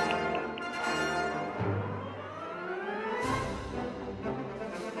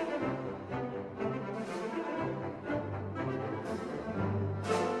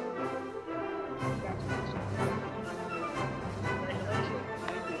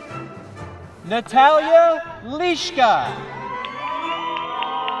 Natalia Lishka.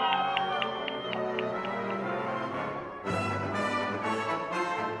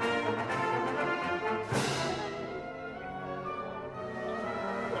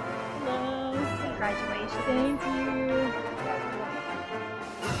 Congratulations. Thank you.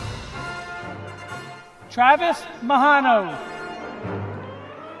 Travis Mahano.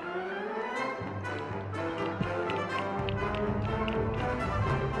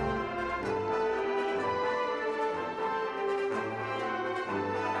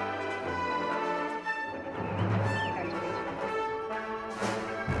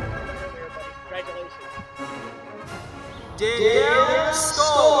 Danielle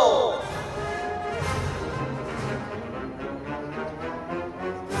Stoll.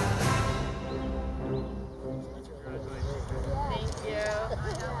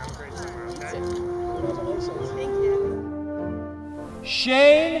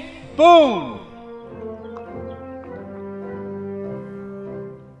 Shane Boone.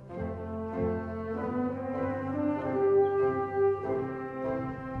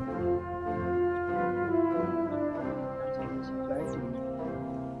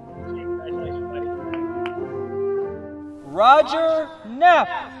 Roger Neff.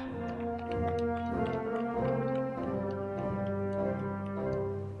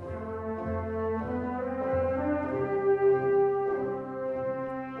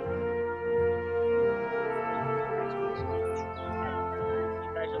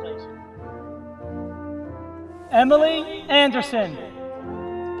 Emily Anderson.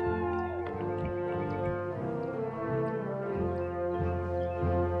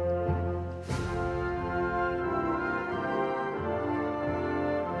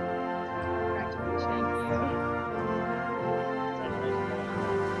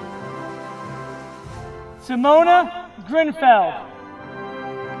 Simona Grinfeld.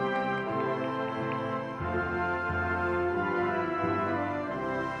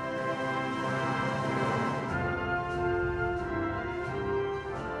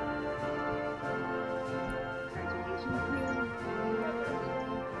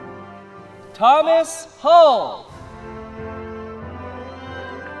 Thomas Hull.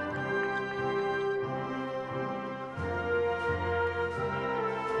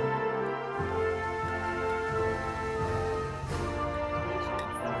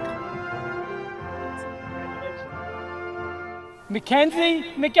 Mackenzie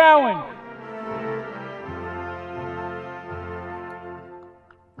McGowan.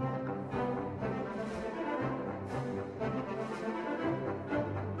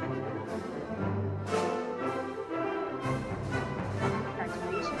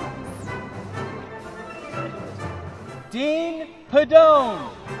 Dean Padone.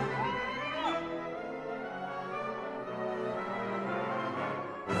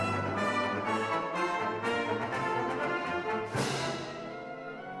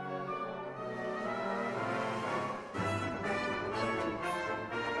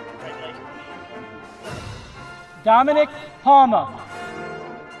 Dominic Palmer.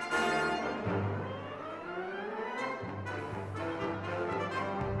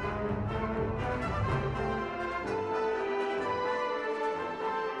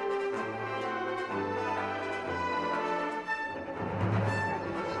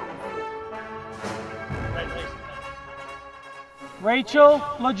 Rachel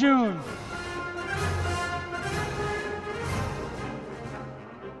Lejeune.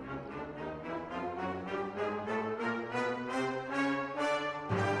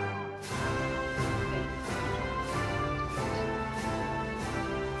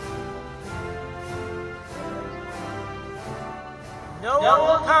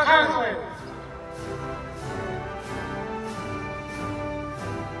 Noah Conklin.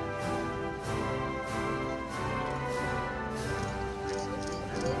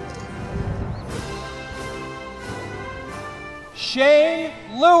 Shane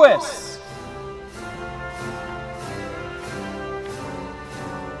Lewis.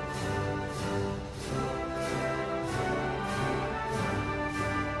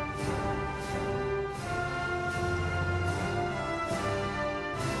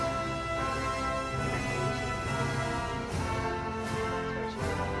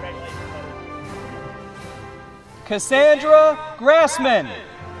 Cassandra Grassman.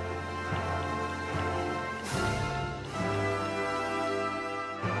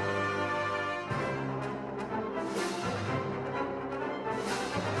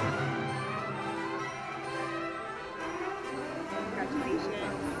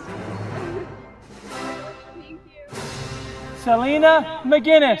 Selena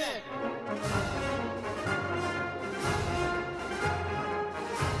McGinnis.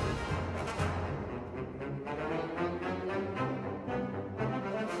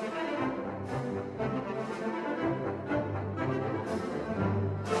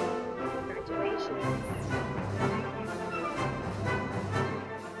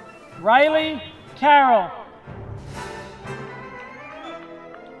 Riley Carroll.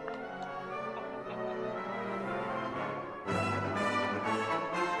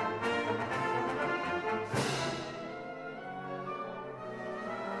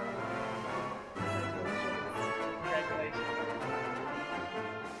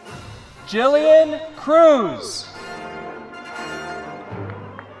 Jillian Cruz.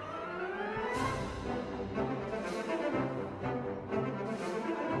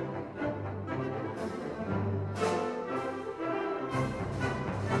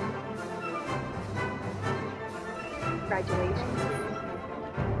 Congratulations.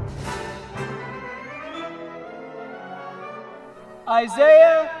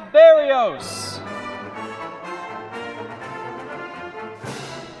 Isaiah Barrios.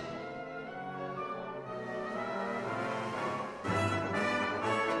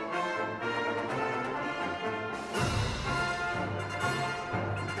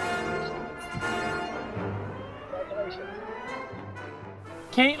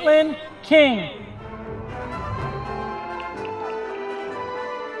 Caitlin King.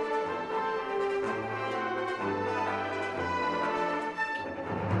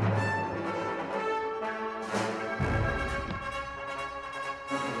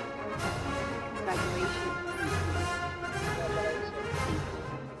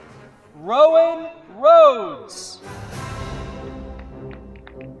 Rowan Rhodes.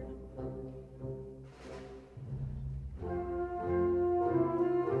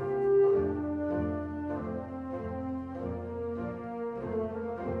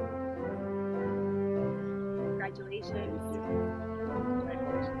 Congratulations.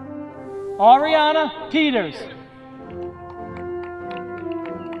 Ariana Peters.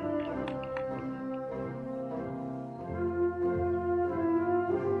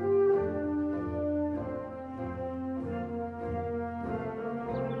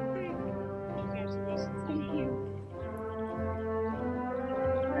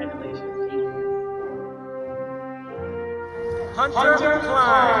 Hunter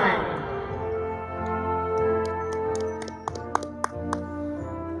Klein.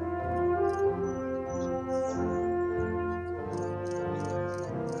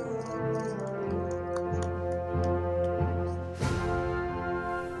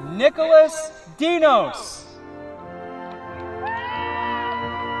 Nicholas Dinos.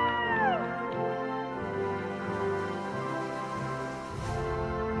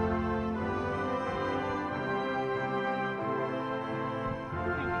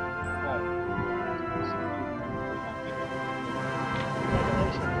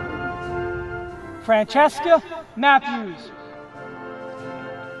 Francesca Matthews.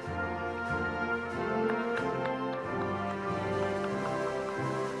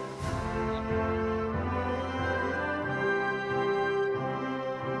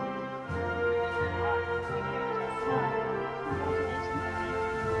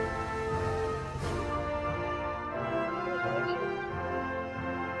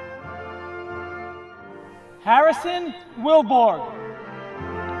 Harrison Wilborg.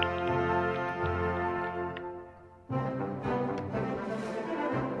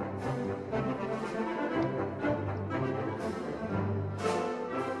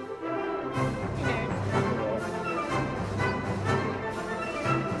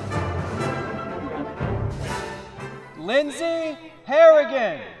 Lindsay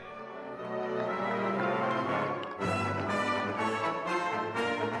Harrigan.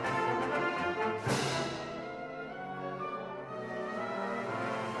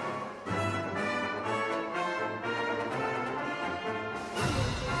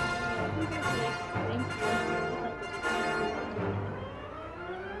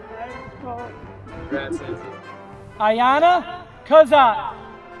 Congrats, Lindsay. Ayana Kazat.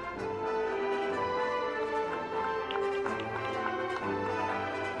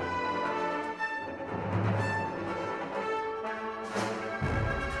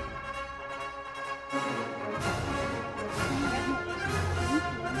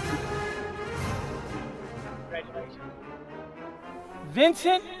 Congratulations.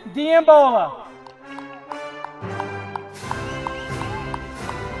 Vincent Diambola.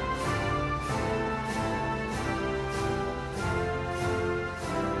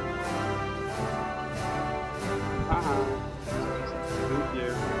 Thank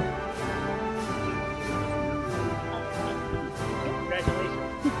you. Congratulations.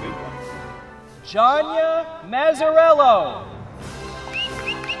 Janya Mazzarello.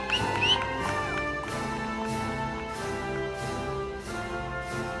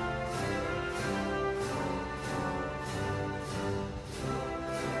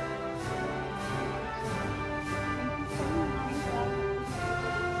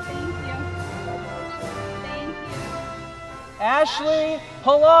 Ashley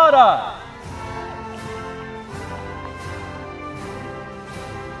Pallotta.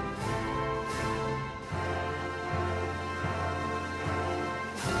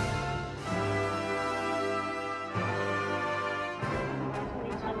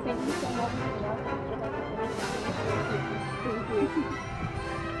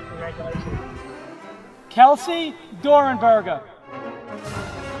 Congratulations. Kelsey Dorenberger.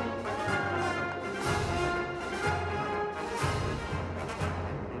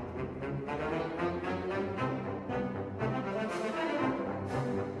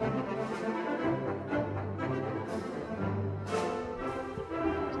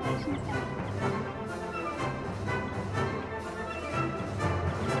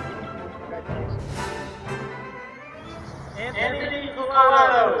 Anthony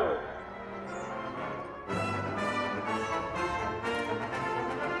Colorado.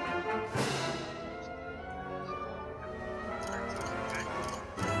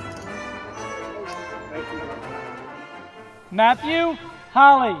 Matthew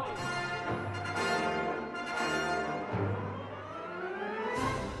Holly.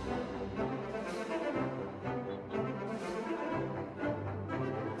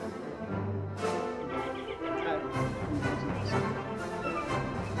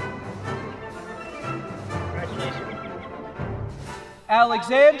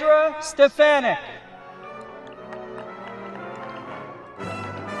 Alexandra Stefanik.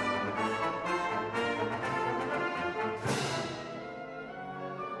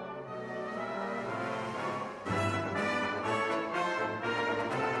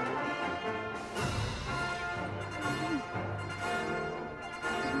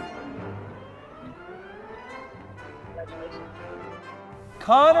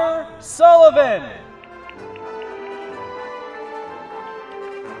 Connor Sullivan.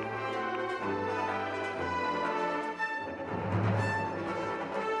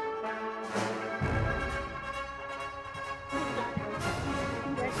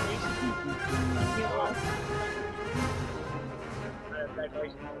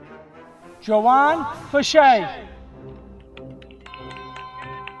 Joanne Fauché.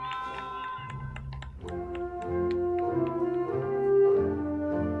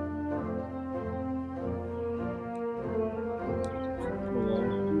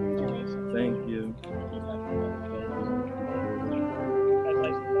 Thank you. Thank you.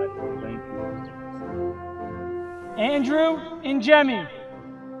 Andrew Njemi.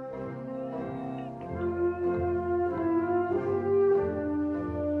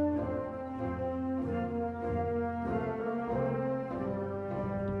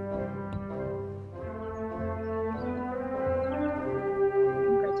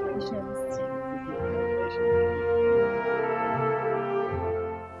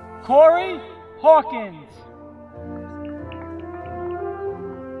 Corey Hawkins.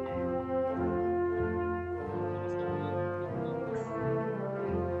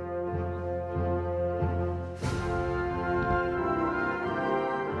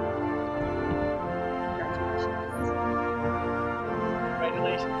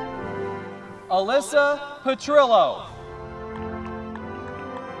 Congratulations. Alyssa Petrillo.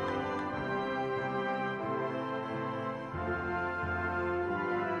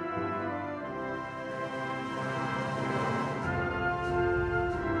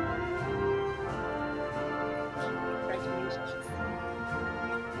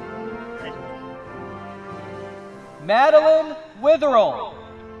 Madeline Witherell.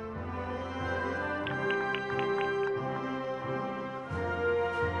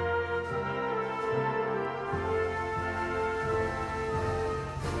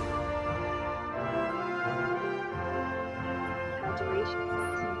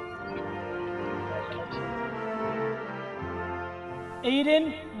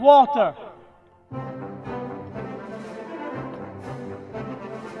 Aiden Walter.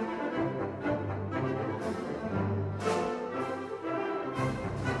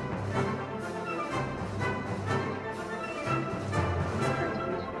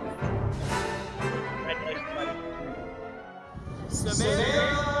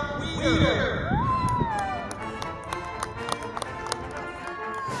 Samantha Weeder.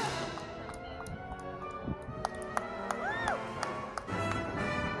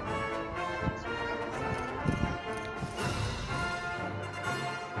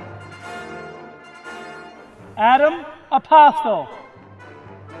 Adam Apostle.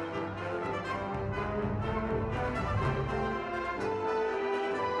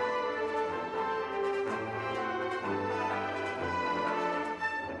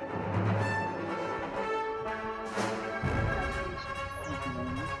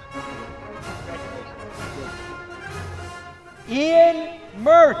 Ian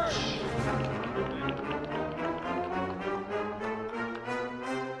Murch.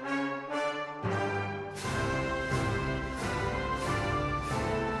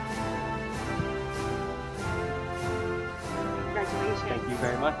 Thank you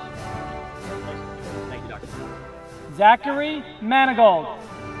very much. Thank you, Doctor. Zachary Manigault.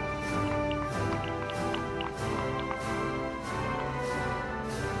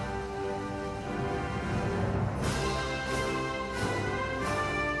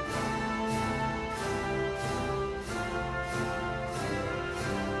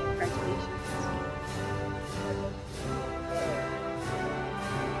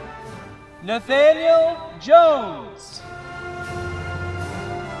 Nathaniel Jones.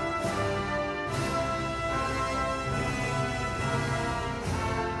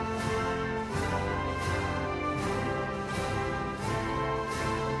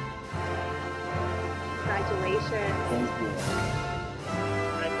 Congratulations. Thank you.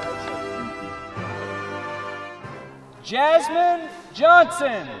 Jasmine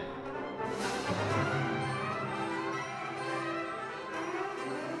Johnson.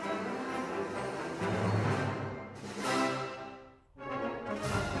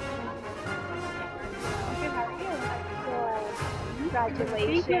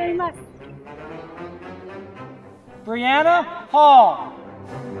 Congratulations. Thank you very much. Brianna Hall.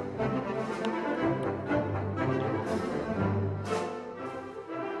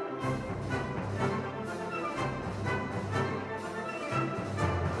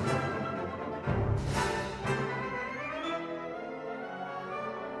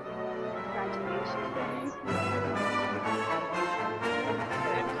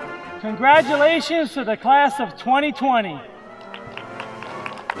 Congratulations to the class of 2020.